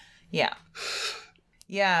 Yeah.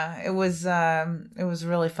 Yeah, it was a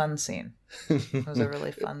really fun scene. It was a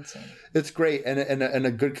really fun scene. It's great and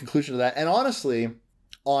a good conclusion to that. And honestly,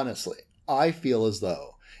 I feel as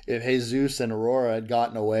though if Jesus and Aurora had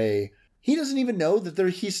gotten away, he doesn't even know that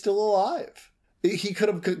he's still alive. He could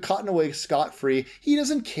have gotten away scot-free. He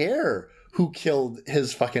doesn't care who killed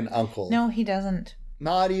his fucking uncle. No, he doesn't.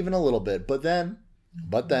 Not even a little bit. But then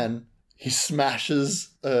he smashes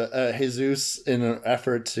Jesus in an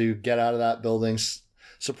effort to get out of that building,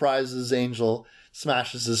 surprises Angel,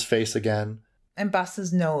 smashes his face again. And busts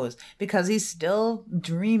his nose because he's still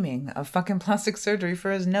dreaming of fucking plastic surgery for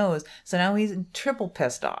his nose. So now he's triple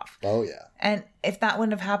pissed off. Oh, yeah. And if that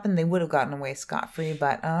wouldn't have happened, they would have gotten away scot-free.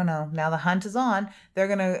 But, oh no, now the hunt is on. They're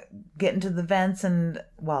going to get into the vents and,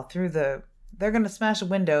 they're going to smash a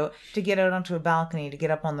window to get out onto a balcony to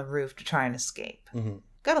get up on the roof to try and escape. Mm-hmm.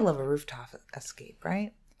 Gotta love a rooftop escape,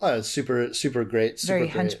 right? Oh, it's super, super great. Very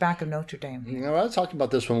Hunchback of Notre Dame. You know, I was talking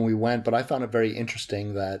about this when we went, but I found it very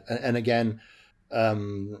interesting that, and again,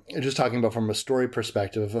 just talking about from a story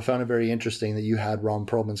perspective, I found it very interesting that you had Ron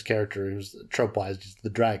Perlman's character, who's trope-wise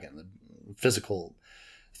the dragon, the physical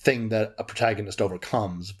thing that a protagonist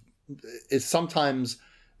overcomes. It's sometimes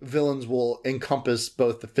villains will encompass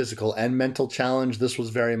both the physical and mental challenge. This was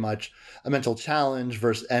very much a mental challenge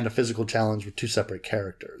and a physical challenge with 2 separate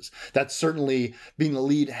characters. That's certainly, being the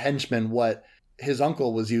lead henchman, what his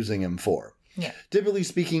uncle was using him for. Yeah. Typically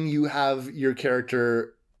speaking, you have your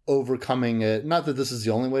character overcoming it. Not that this is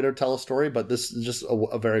the only way to tell a story, but this is just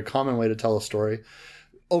a very common way to tell a story.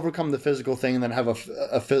 Overcome the physical thing and then have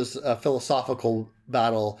a philosophical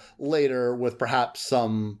battle later with perhaps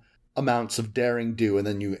some amounts of daring do, and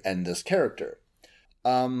then you end this character.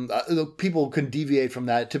 People can deviate from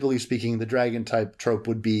that. Typically speaking, the dragon type trope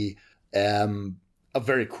would be a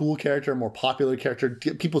very cool character, a more popular character.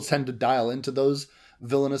 People tend to dial into those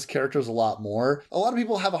villainous characters a lot more. A lot of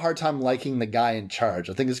people have a hard time liking the guy in charge.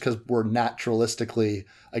 I think it's because we're naturalistically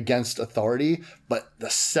against authority, but the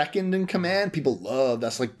second in command, people love.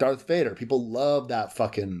 That's like Darth Vader. People love that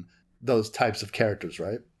those types of characters,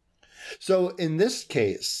 right? So in this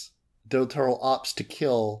case, Del Toro opts to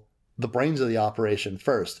kill the brains of the operation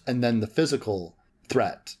first, and then the physical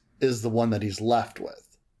threat is the one that he's left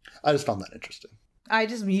with. I just found that interesting. I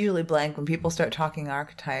just usually blank when people start talking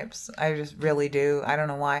archetypes. I just really do. I don't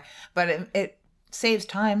know why. But it saves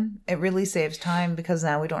time. It really saves time because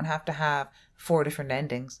now we don't have to have 4 different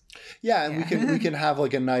endings. Yeah, and we can have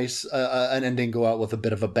like a nice an ending go out with a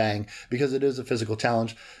bit of a bang because it is a physical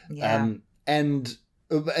challenge. Yeah. And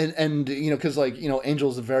you know, because like, you know,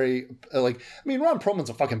 Angel's a very Ron Perlman's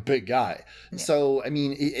a fucking big guy, so I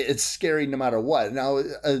mean it's scary no matter what. Now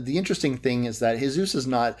the interesting thing is that Jesus is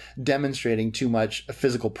not demonstrating too much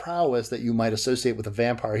physical prowess that you might associate with a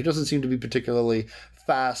vampire. He doesn't seem to be particularly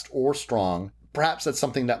fast or strong. Perhaps that's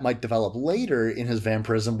something that might develop later in his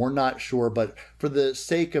vampirism. We're not sure, but for the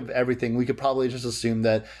sake of everything, we could probably just assume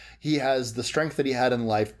that he has the strength that he had in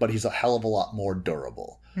life, but he's a hell of a lot more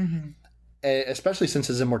durable. Mm-hmm. Especially since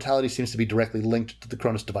his immortality seems to be directly linked to the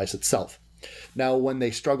Cronus device itself. Now, when they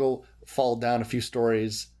fall down a few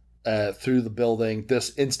stories through the building,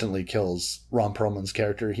 this instantly kills Ron Perlman's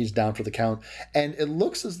character. He's down for the count. And it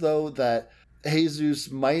looks as though that Jesus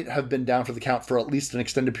might have been down for the count for at least an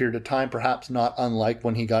extended period of time, perhaps not unlike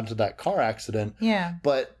when he got into that car accident. Yeah.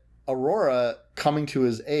 But Aurora, coming to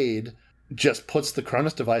his aid, just puts the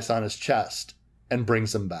Cronus device on his chest and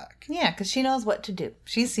brings him back. Yeah, because she knows what to do.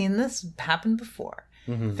 She's seen this happen before.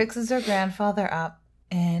 Mm-hmm. Fixes her grandfather up,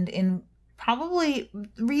 and in probably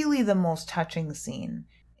really the most touching scene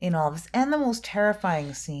in all of this, and the most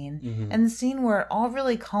terrifying scene, and the scene where it all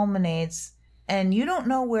really culminates, and you don't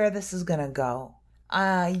know where this is going to go.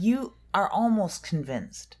 You are almost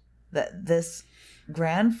convinced that this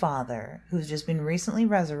grandfather, who's just been recently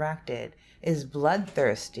resurrected, is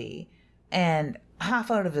bloodthirsty, and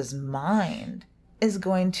half out of his mind is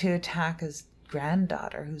going to attack his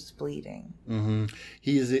granddaughter who's bleeding. Mm-hmm.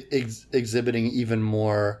 He is exhibiting even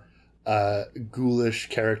more ghoulish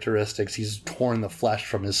characteristics. He's torn the flesh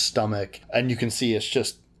from his stomach, and you can see it's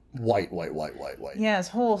just white. Yeah,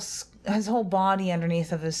 his whole body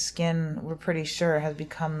underneath of his skin, we're pretty sure, has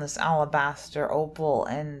become this alabaster opal,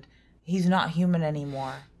 and he's not human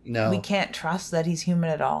anymore. No. We can't trust that he's human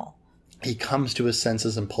at all. He comes to his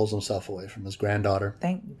senses and pulls himself away from his granddaughter.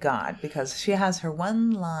 Thank God, because she has her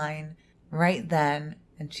one line right then,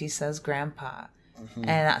 and she says, Grandpa. Mm-hmm.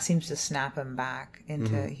 And that seems to snap him back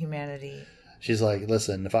into humanity. She's like,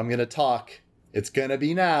 listen, if I'm going to talk, it's going to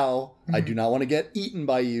be now. Mm-hmm. I do not want to get eaten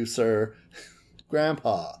by you, sir.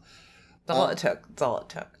 Grandpa. That's all it took. That's all it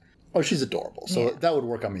took. Oh, she's adorable. So that would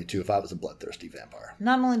work on me, too, if I was a bloodthirsty vampire.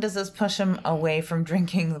 Not only does this push him away from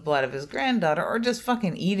drinking the blood of his granddaughter or just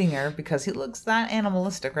fucking eating her, because he looks that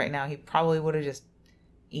animalistic right now, he probably would have just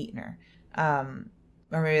eaten her.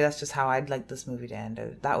 Or maybe that's just how I'd like this movie to end.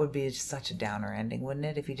 That would be just such a downer ending, wouldn't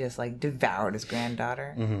it? If he just, like, devoured his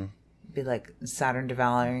granddaughter. Mm-hmm. It'd be like Saturn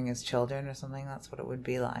devouring his children or something. That's what it would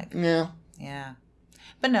be like. Yeah. Yeah.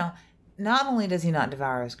 But no. Not only does he not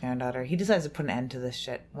devour his granddaughter, he decides to put an end to this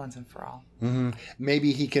shit once and for all. Mm-hmm.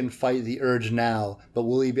 Maybe he can fight the urge now, but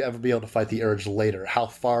will he ever be able to fight the urge later? How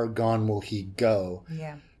far gone will he go?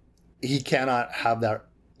 Yeah. He cannot have that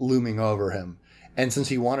looming over him. And since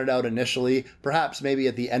he wanted out initially, perhaps maybe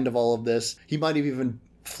at the end of all of this, he might have even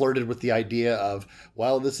flirted with the idea of,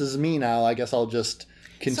 well, this is me now. I guess I'll just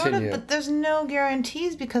continue. Sort of, but there's no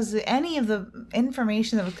guarantees because any of the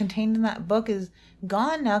information that was contained in that book is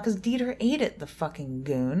gone now because Dieter ate it, the fucking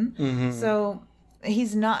goon. Mm-hmm. So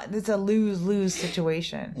he's not, it's a lose-lose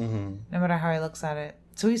situation, no matter how he looks at it.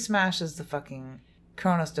 So he smashes the fucking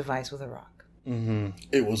Kronos device with a rock. Mm-hmm.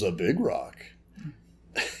 It was a big rock.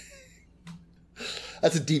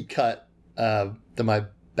 That's a deep cut that my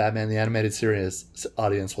Batman the Animated Series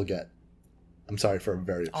audience will get. I'm sorry for a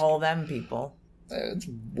very... All them people. It's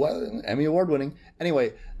Emmy Award winning.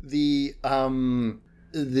 Anyway, the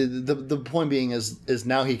point being is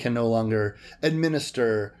now he can no longer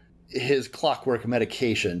administer his clockwork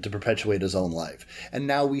medication to perpetuate his own life. And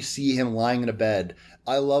now we see him lying in a bed.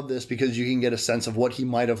 I love this because you can get a sense of what he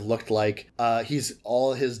might have looked like.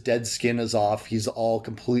 All his dead skin is off. He's all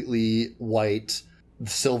completely white,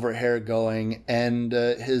 silver hair going, and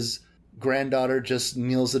his granddaughter just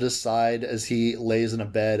kneels at his side as he lays in a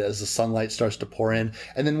bed as the sunlight starts to pour in.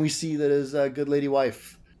 And then we see that his good lady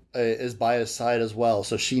wife is by his side as well.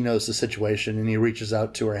 So she knows the situation, and he reaches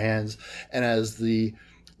out to her hands. And as the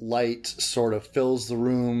light sort of fills the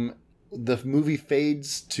room, the movie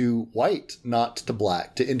fades to white, not to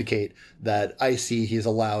black, to indicate that I see he's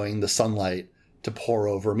allowing the sunlight to pour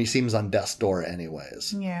over him. He seems on death's door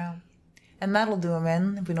anyways. Yeah. And that'll do him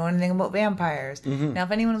in if we know anything about vampires. Mm-hmm. Now, if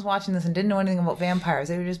anyone was watching this and didn't know anything about vampires,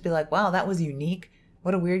 they would just be like, wow, that was unique.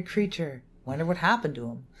 What a weird creature. Wonder what happened to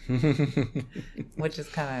him. Which is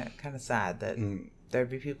kind of sad that there'd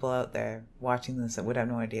be people out there watching this that would have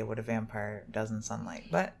no idea what a vampire does in sunlight.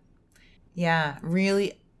 But, yeah,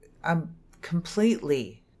 really a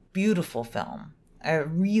completely beautiful film. A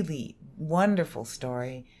really wonderful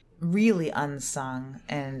story. Really unsung.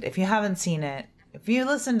 And if you haven't seen it, if you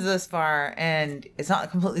listened to this far and it's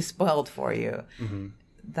not completely spoiled for you,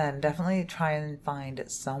 then definitely try and find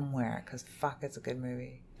it somewhere because fuck, it's a good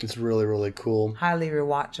movie. It's really, really cool. Highly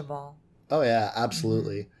rewatchable. Oh, yeah,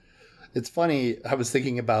 absolutely. It's funny. I was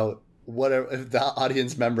thinking about if the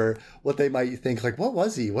audience member, what they might think, like, what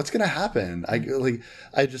was he? What's going to happen? I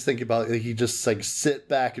just think about he just like sit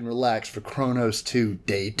back and relax for Kronos 2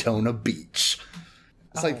 Daytona Beach.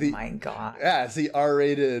 It's my God. Yeah, it's the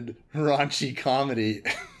R-rated raunchy comedy.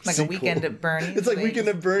 Like sequel. A Weekend at Bernie's. It's like Weekend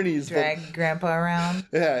at Bernie's. Drag Grandpa around.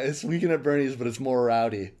 Yeah, it's Weekend at Bernie's, but it's more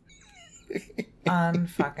rowdy.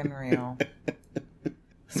 Unfucking real.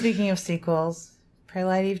 Speaking of sequels, Pray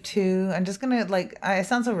Light Eve 2. I'm just going to, I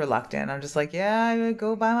sound so reluctant. I'm just like, yeah, I would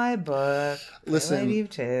go buy my book. Listen, Pray Light Eve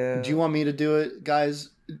 2. Do you want me to do it? Guys,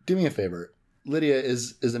 do me a favor. Lydia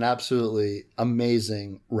is an absolutely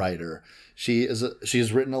amazing writer.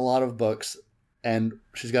 She's written a lot of books, and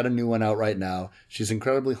she's got a new one out right now. She's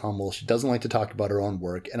incredibly humble. She doesn't like to talk about her own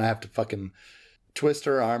work, and I have to fucking twist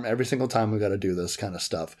her arm every single time we got to do this kind of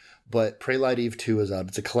stuff. But Pray Light Eve 2 is out.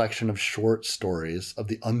 It's a collection of short stories of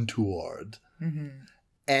the untoward. Mm-hmm.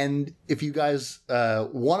 And if you guys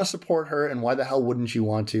want to support her, and why the hell wouldn't you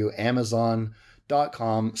want to,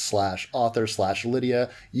 Amazon.com/author/Lydia.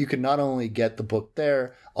 You can not only get the book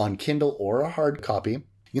there on Kindle or a hard copy,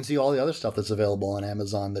 you can see all the other stuff that's available on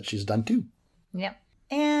Amazon that she's done too. Yep.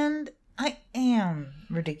 And am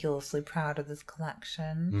ridiculously proud of this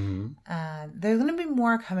collection. Mm-hmm. There's going to be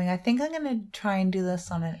more coming. I think I'm going to try and do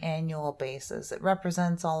this on an annual basis. It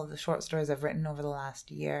represents all of the short stories I've written over the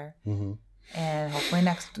last year. Mm-hmm. And hopefully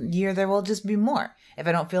next year there will just be more. If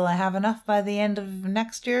I don't feel I have enough by the end of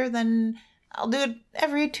next year, then I'll do it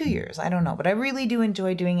every 2 years. I don't know. But I really do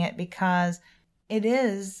enjoy doing it because it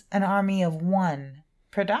is an army of one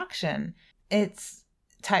production. It's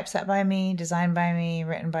typeset by me, designed by me,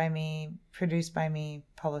 written by me, produced by me,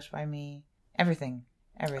 published by me, everything.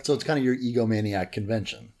 So it's kind of your egomaniac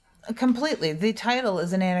convention. Completely. The title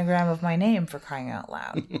is an anagram of my name, for crying out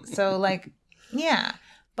loud. So, like, yeah.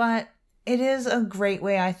 But it is a great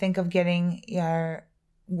way, I think, of getting your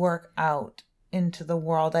work out into the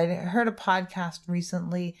world. I heard a podcast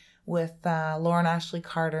recently with Lauren Ashley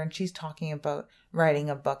Carter, and she's talking about writing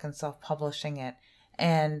a book and self-publishing it.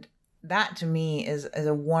 And that, to me, is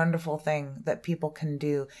a wonderful thing that people can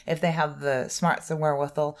do if they have the smarts and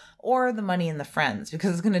wherewithal or the money and the friends,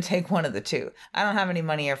 because it's going to take one of the two. I don't have any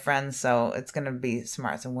money or friends, so it's going to be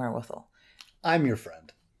smarts and wherewithal. I'm your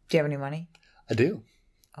friend. Do you have any money? I do.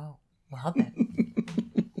 Oh, well then.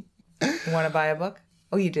 You want to buy a book?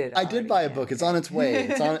 Oh, you did. I did buy a book. It's on its way.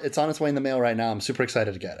 It's on its way in the mail right now. I'm super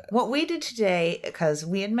excited to get it. What we did today, because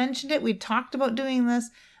we had mentioned it, we talked about doing this.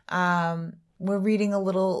 We're reading a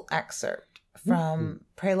little excerpt from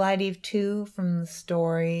Prelude Eve 2 from the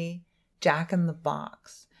story Jack in the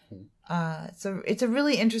Box. It's a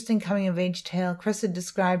really interesting coming of age tale. Chris had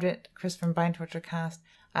described it, Chris from Bind Torture Cast,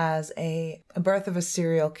 as a birth of a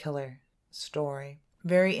serial killer story.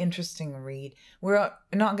 Very interesting read. We're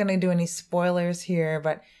not going to do any spoilers here,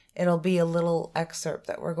 but it'll be a little excerpt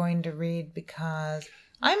that we're going to read because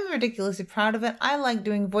I'm ridiculously proud of it. I like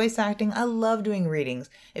doing voice acting. I love doing readings.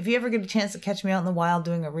 If you ever get a chance to catch me out in the wild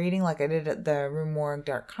doing a reading like I did at the Rue Morgue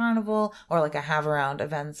Dark Carnival or like I have around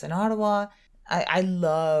events in Ottawa, I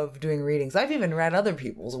love doing readings. I've even read other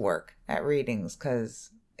people's work at readings because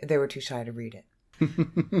they were too shy to read it.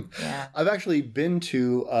 Yeah. I've actually been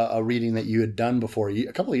to a reading that you had done before,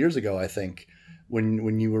 a couple of years ago, I think,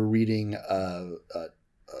 when you were reading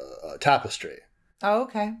Tapestry. Oh,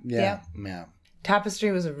 okay. Yeah.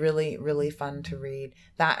 Tapestry was really, really fun to read.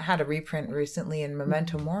 That had a reprint recently in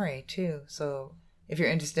Memento Mori, too. So if you're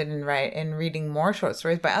interested in reading more short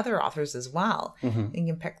stories by other authors as well, you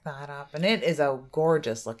can pick that up. And it is a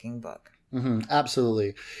gorgeous looking book. Mm-hmm,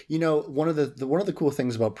 absolutely. You know, one of the cool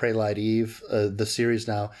things about Prelude Eve, the series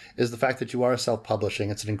now, is the fact that you are self-publishing.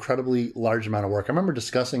 It's an incredibly large amount of work. I remember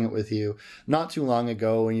discussing it with you not too long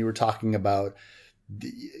ago when you were talking about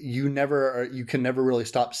you can never really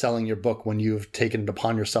stop selling your book when you've taken it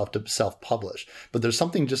upon yourself to self-publish. But there's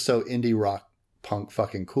something just so indie rock punk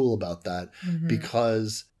fucking cool about that,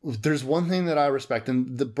 because there's one thing that I respect,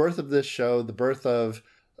 and the birth of this show, the birth of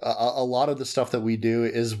a lot of the stuff that we do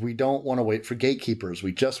is we don't want to wait for gatekeepers.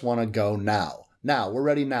 We just want to go now. Now, we're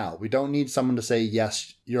ready now. We don't need someone to say,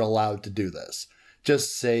 yes, you're allowed to do this.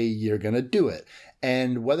 Just say you're going to do it.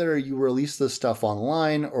 And whether you release this stuff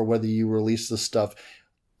online or whether you release this stuff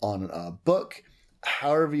on a book,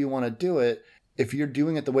 however you want to do it, if you're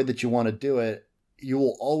doing it the way that you want to do it, you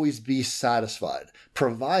will always be satisfied,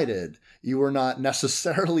 provided you are not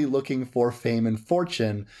necessarily looking for fame and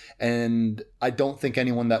fortune. And I don't think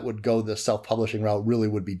anyone that would go the self-publishing route really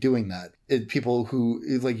would be doing that. People who,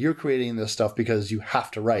 like, you're creating this stuff because you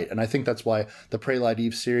have to write. And I think that's why the Prelude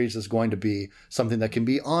Eve series is going to be something that can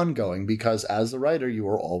be ongoing, because as a writer, you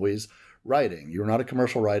are always writing. You're not a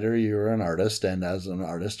commercial writer, you're an artist. And as an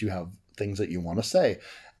artist, you have things that you want to say.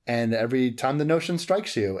 And every time the notion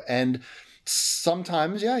strikes you, and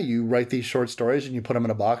sometimes, yeah, you write these short stories and you put them in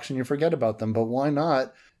a box and you forget about them. But why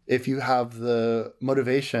not, if you have the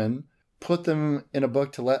motivation, put them in a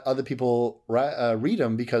book to let other people read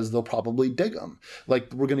them, because they'll probably dig them.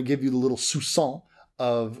 Like, we're going to give you the little soupçon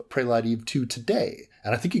of Prelude Eve 2 today.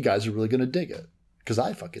 And I think you guys are really going to dig it, because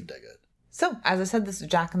I fucking dig it. So, as I said, this is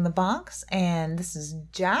Jack in the Box. And this is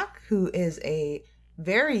Jack, who is a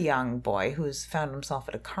very young boy who's found himself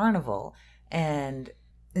at a carnival. And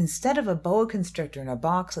instead of a boa constrictor in a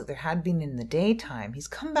box like there had been in the daytime, he's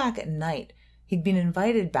come back at night. He'd been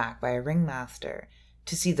invited back by a ringmaster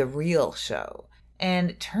to see the real show. And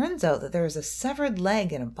it turns out that there is a severed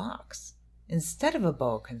leg in a box instead of a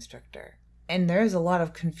boa constrictor. And there's a lot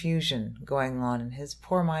of confusion going on in his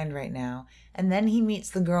poor mind right now. And then he meets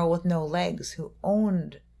the girl with no legs who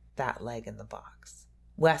owned that leg in the box.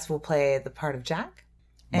 Wes will play the part of Jack.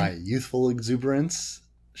 My youthful exuberance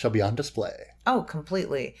shall be on display. Oh,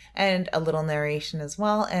 completely. And a little narration as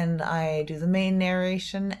well. And I do the main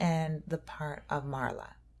narration and the part of Marla.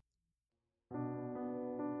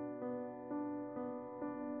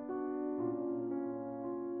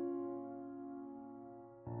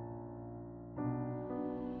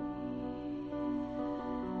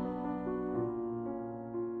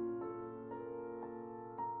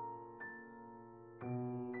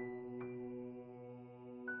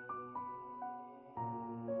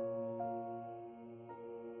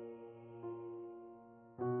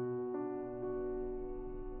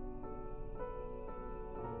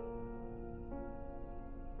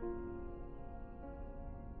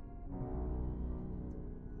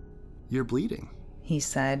 You're bleeding, he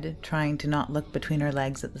said, trying to not look between her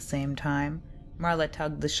legs at the same time. Marla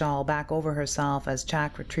tugged the shawl back over herself as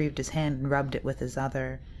Jack retrieved his hand and rubbed it with his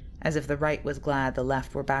other. As if the right was glad the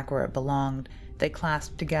left were back where it belonged, they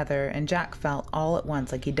clasped together, and Jack felt all at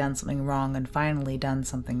once like he'd done something wrong and finally done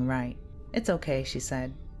something right. It's okay, she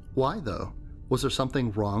said. Why, though? Was there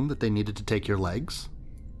something wrong that they needed to take your legs?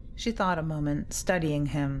 She thought a moment, studying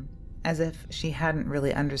him, as if she hadn't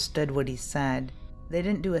really understood what he said. They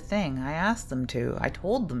didn't do a thing. I asked them to. I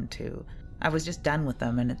told them to. I was just done with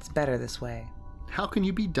them, and it's better this way. How can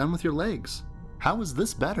you be done with your legs? How is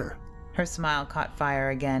this better? Her smile caught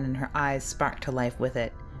fire again, and her eyes sparked to life with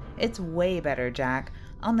it. It's way better, Jack.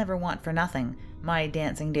 I'll never want for nothing. My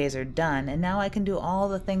dancing days are done, and now I can do all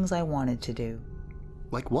the things I wanted to do.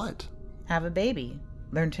 Like what? Have a baby.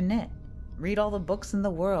 Learn to knit. Read all the books in the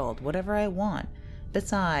world, whatever I want.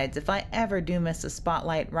 Besides, if I ever do miss the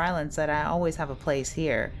spotlight, Ryland said I always have a place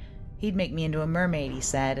here. He'd make me into a mermaid, he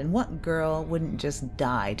said, and what girl wouldn't just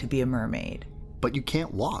die to be a mermaid? But you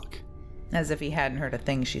can't walk. As if he hadn't heard a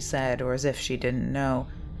thing she said, or as if she didn't know.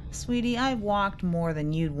 Sweetie, I've walked more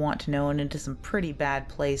than you'd want to know and into some pretty bad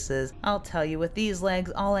places. I'll tell you, with these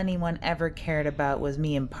legs, all anyone ever cared about was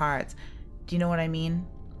me in parts. Do you know what I mean?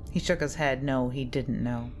 He shook his head. No, he didn't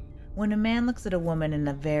know. When a man looks at a woman in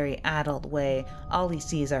a very adult way, all he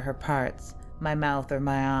sees are her parts. My mouth or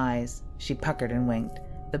my eyes. She puckered and winked.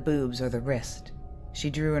 The boobs or the wrist. She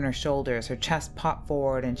drew in her shoulders, her chest popped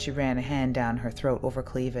forward, and she ran a hand down her throat over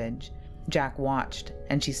cleavage. Jack watched,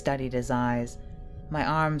 and she studied his eyes. My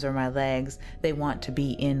arms or my legs, they want to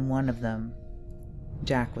be in one of them.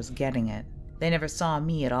 Jack was getting it. They never saw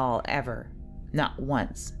me at all, ever. Not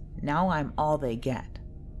once. Now I'm all they get.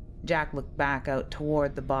 Jack looked back out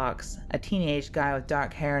toward the box. A teenage guy with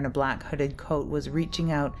dark hair and a black hooded coat was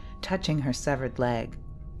reaching out, touching her severed leg.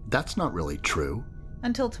 That's not really true.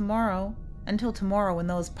 Until tomorrow. Until tomorrow when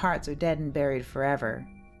those parts are dead and buried forever.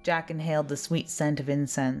 Jack inhaled the sweet scent of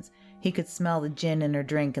incense. He could smell the gin in her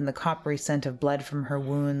drink and the coppery scent of blood from her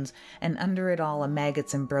wounds, and under it all a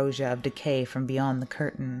maggot's ambrosia of decay from beyond the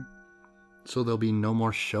curtain. So there'll be no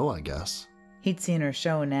more show, I guess. He'd seen her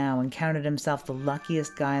show now and counted himself the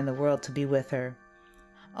luckiest guy in the world to be with her.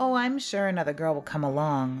 Oh, I'm sure another girl will come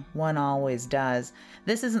along. One always does.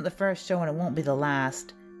 This isn't the first show and it won't be the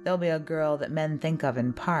last. There'll be a girl that men think of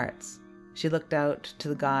in parts. She looked out to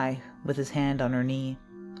the guy with his hand on her knee.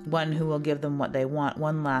 One who will give them what they want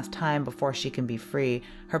one last time before she can be free.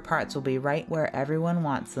 Her parts will be right where everyone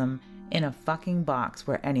wants them, in a fucking box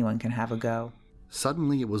where anyone can have a go.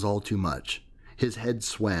 Suddenly it was all too much. His head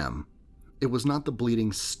swam. It was not the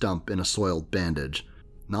bleeding stump in a soiled bandage,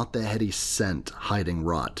 not the heady scent hiding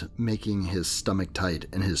rot, making his stomach tight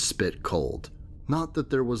and his spit cold. Not that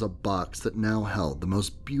there was a box that now held the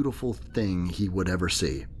most beautiful thing he would ever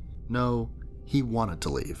see. No, he wanted to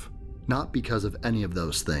leave. Not because of any of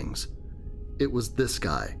those things. It was this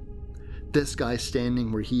guy. This guy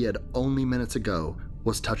standing where he had only minutes ago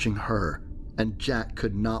was touching her, and Jack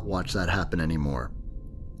could not watch that happen anymore.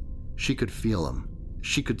 She could feel him.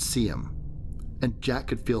 She could see him. And Jack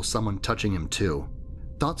could feel someone touching him too.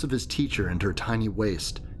 Thoughts of his teacher and her tiny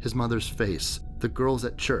waist, his mother's face, the girls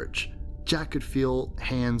at church. Jack could feel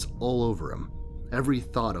hands all over him. Every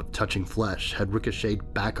thought of touching flesh had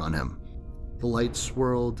ricocheted back on him. The light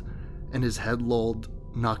swirled, and his head lolled,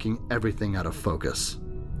 knocking everything out of focus.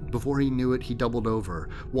 Before he knew it, he doubled over,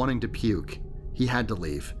 wanting to puke. He had to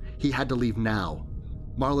leave. He had to leave now.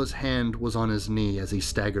 Marla's hand was on his knee as he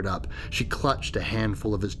staggered up. She clutched a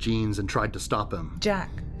handful of his jeans and tried to stop him. Jack,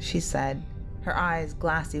 she said, her eyes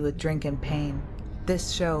glassy with drink and pain.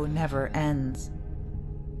 This show never ends.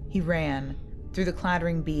 He ran, through the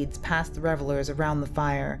clattering beads, past the revelers around the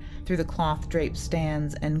fire, through the cloth-draped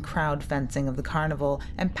stands and crowd fencing of the carnival,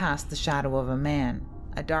 and past the shadow of a man.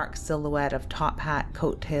 A dark silhouette of top hat,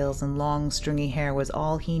 coattails, and long stringy hair was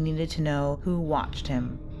all he needed to know who watched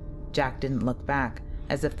him. Jack didn't look back,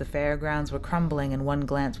 as if the fairgrounds were crumbling and one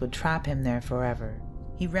glance would trap him there forever.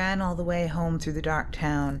 He ran all the way home through the dark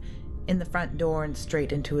town, in the front door and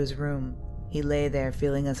straight into his room. He lay there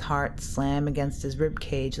feeling his heart slam against his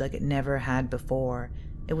ribcage like it never had before.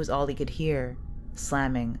 It was all he could hear.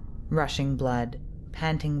 Slamming, rushing blood,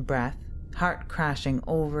 panting breath, heart crashing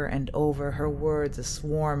over and over, her words a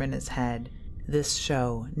swarm in his head. This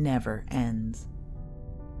show never ends.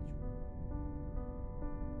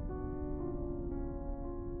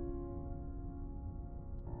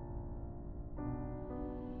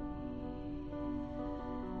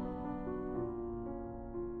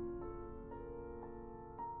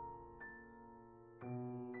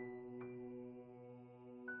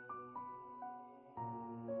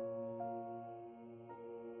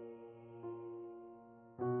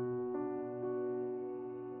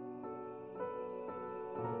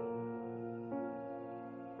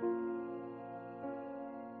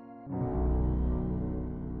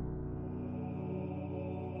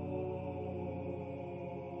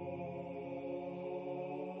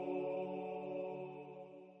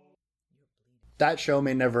 that show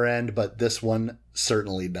may never end, but this one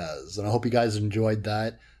certainly does. And I hope you guys enjoyed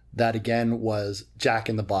that. That again was Jack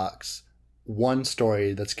in the Box, one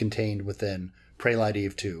story that's contained within Pray Light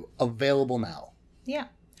Eve 2, available now. Yeah.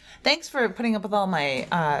 Thanks for putting up with all my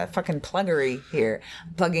fucking pluggery here.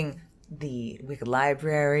 Plugging the Wicked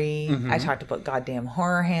Library. I talked about Goddamn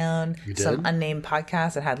Horror Hound. You did? Some unnamed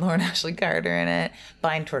podcast that had Lauren Ashley Carter in it.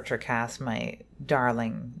 Bind Torture Cast, my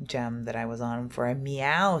darling gem that I was on for a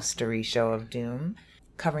Meowstery show of doom,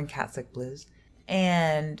 covering Cat Sick Blues.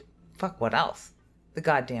 And fuck, what else? The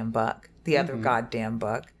Goddamn Book. The other Goddamn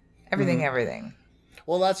Book. Everything.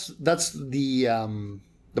 Well, that's the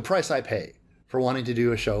price I pay for wanting to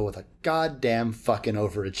do a show with a goddamn fucking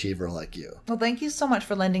overachiever like you. Well, thank you so much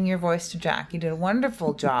for lending your voice to Jack. You did a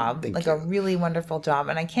wonderful job. Thank you. you. A really wonderful job.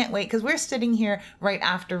 And I can't wait because we're sitting here right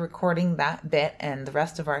after recording that bit and the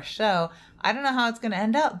rest of our show. I don't know how it's going to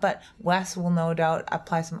end up, but Wes will no doubt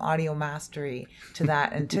apply some audio mastery to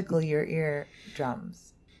that and tickle your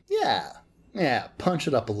eardrums. Yeah, punch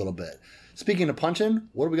it up a little bit. Speaking of punching,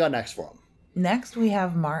 what do we got next for him? Next, we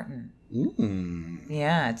have Martin.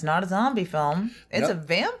 Yeah, it's not a zombie film. It's a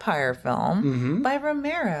vampire film by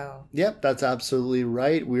Romero. Yep, that's absolutely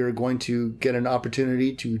right. We are going to get an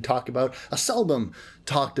opportunity to talk about a seldom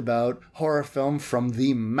talked about horror film from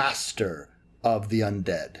the master of the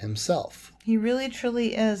undead himself. He really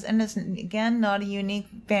truly is. And it's, again, not a unique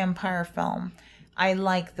vampire film. I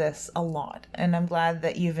like this a lot. And I'm glad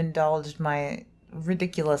that you've indulged my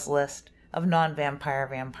ridiculous list of non-vampire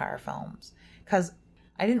vampire films. Because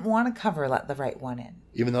I didn't want to cover Let the Right One In.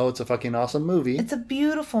 Even though it's a fucking awesome movie. It's a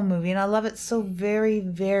beautiful movie, and I love it so very,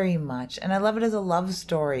 very much. And I love it as a love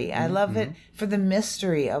story. I love it for the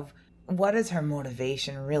mystery of what is her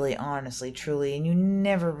motivation, really, honestly, truly. And you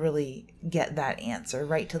never really get that answer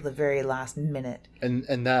right till the very last minute. And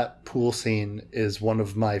that pool scene is one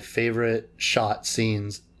of my favorite shot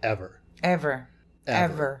scenes ever. Ever.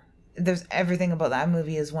 There's everything about that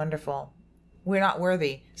movie is wonderful. We're not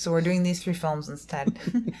worthy, so we're doing these 3 films instead.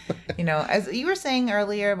 You know, as you were saying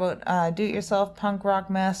earlier about do-it-yourself punk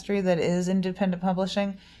rock mastery that is independent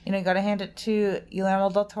publishing, you know, you got to hand it to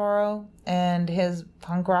Guillermo del Toro and his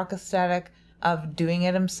punk rock aesthetic of doing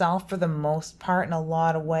it himself for the most part in a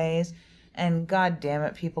lot of ways. And god damn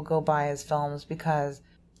it, people go buy his films because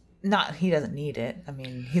he doesn't need it. I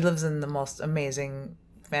mean, he lives in the most amazing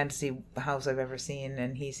fantasy house I've ever seen,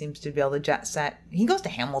 and he seems to be able to jet set. He goes to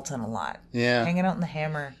Hamilton a lot, hanging out in the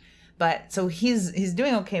Hammer. But so he's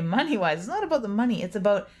doing okay money wise. It's not about the money. It's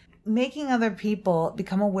about making other people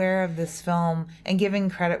become aware of this film and giving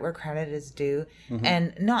credit where credit is due,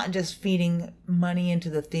 and not just feeding money into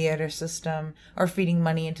the theater system or feeding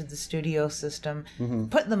money into the studio system.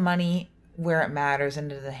 Put the money where it matters,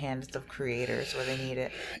 into the hands of creators where they need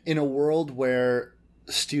it. In a world where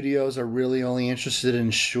studios are really only interested in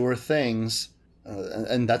sure things,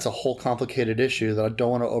 and that's a whole complicated issue that I don't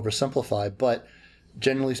want to oversimplify, but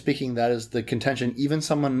generally speaking, that is the contention. Even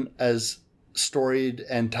someone as storied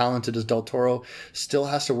and talented as Del Toro still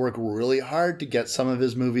has to work really hard to get some of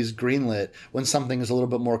his movies greenlit. When something is a little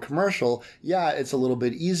bit more commercial, it's a little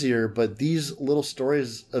bit easier, but these little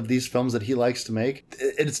stories of these films that he likes to make,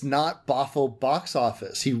 it's not boffo box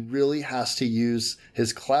office. He really has to use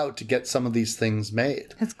his clout to get some of these things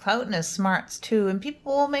made. His clout and his smarts too, and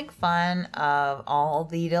people will make fun of all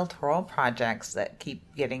the Del Toro projects that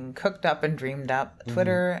keep getting cooked up and dreamed up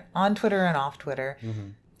on Twitter and off Twitter.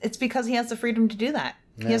 It's because he has the freedom to do that.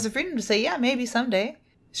 Yeah. He has the freedom to say, maybe someday.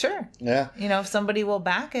 Sure. Yeah. You know, if somebody will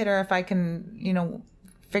back it, or if I can,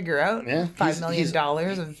 figure out $5 million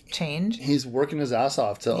of change. He's working his ass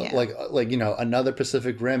off to like another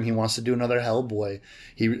Pacific Rim. He wants to do another Hellboy.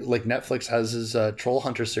 Netflix has his Troll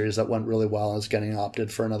Hunter series that went really well and is getting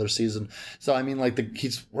opted for another season. So I mean,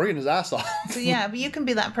 he's working his ass off. So but you can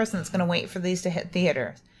be that person that's going to wait for these to hit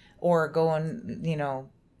theaters, or go and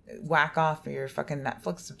whack off your fucking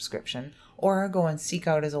Netflix subscription, or go and seek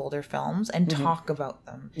out his older films and talk about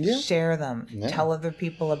them, share them, tell other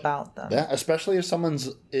people about them. Yeah, especially if someone's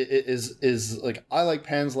is like, I like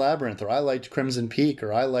Pan's Labyrinth, or I liked Crimson Peak,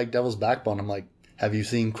 or I like Devil's Backbone. I'm like, have you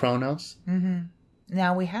seen Kronos?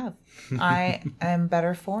 Now we have. I am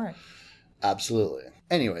better for it. Absolutely.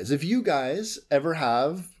 Anyways, if you guys ever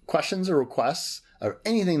have questions or requests or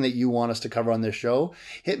anything that you want us to cover on this show,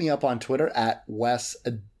 hit me up on Twitter at Wes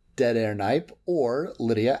Dead Air Knipe, or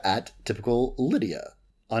Lydia at Typical Lydia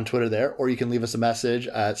on Twitter there, or you can leave us a message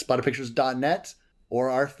at spotterpictures.net or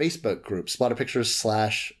our Facebook group,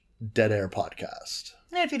 Spotterpictures/Dead Air Podcast.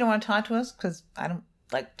 And if you don't want to talk to us, because I don't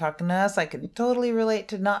like talking to us, I can totally relate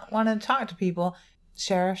to not wanting to talk to people,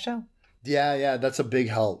 share our show. Yeah, that's a big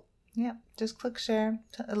help. Yep, just click share.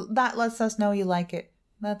 That lets us know you like it.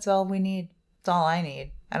 That's all we need. That's all I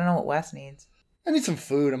need. I don't know what Wes needs. I need some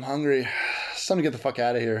food. I'm hungry. It's time to get the fuck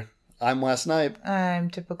out of here. I'm Wes Knipe. I'm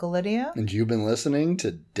Typical Lydia. And you've been listening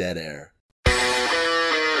to Dead Air.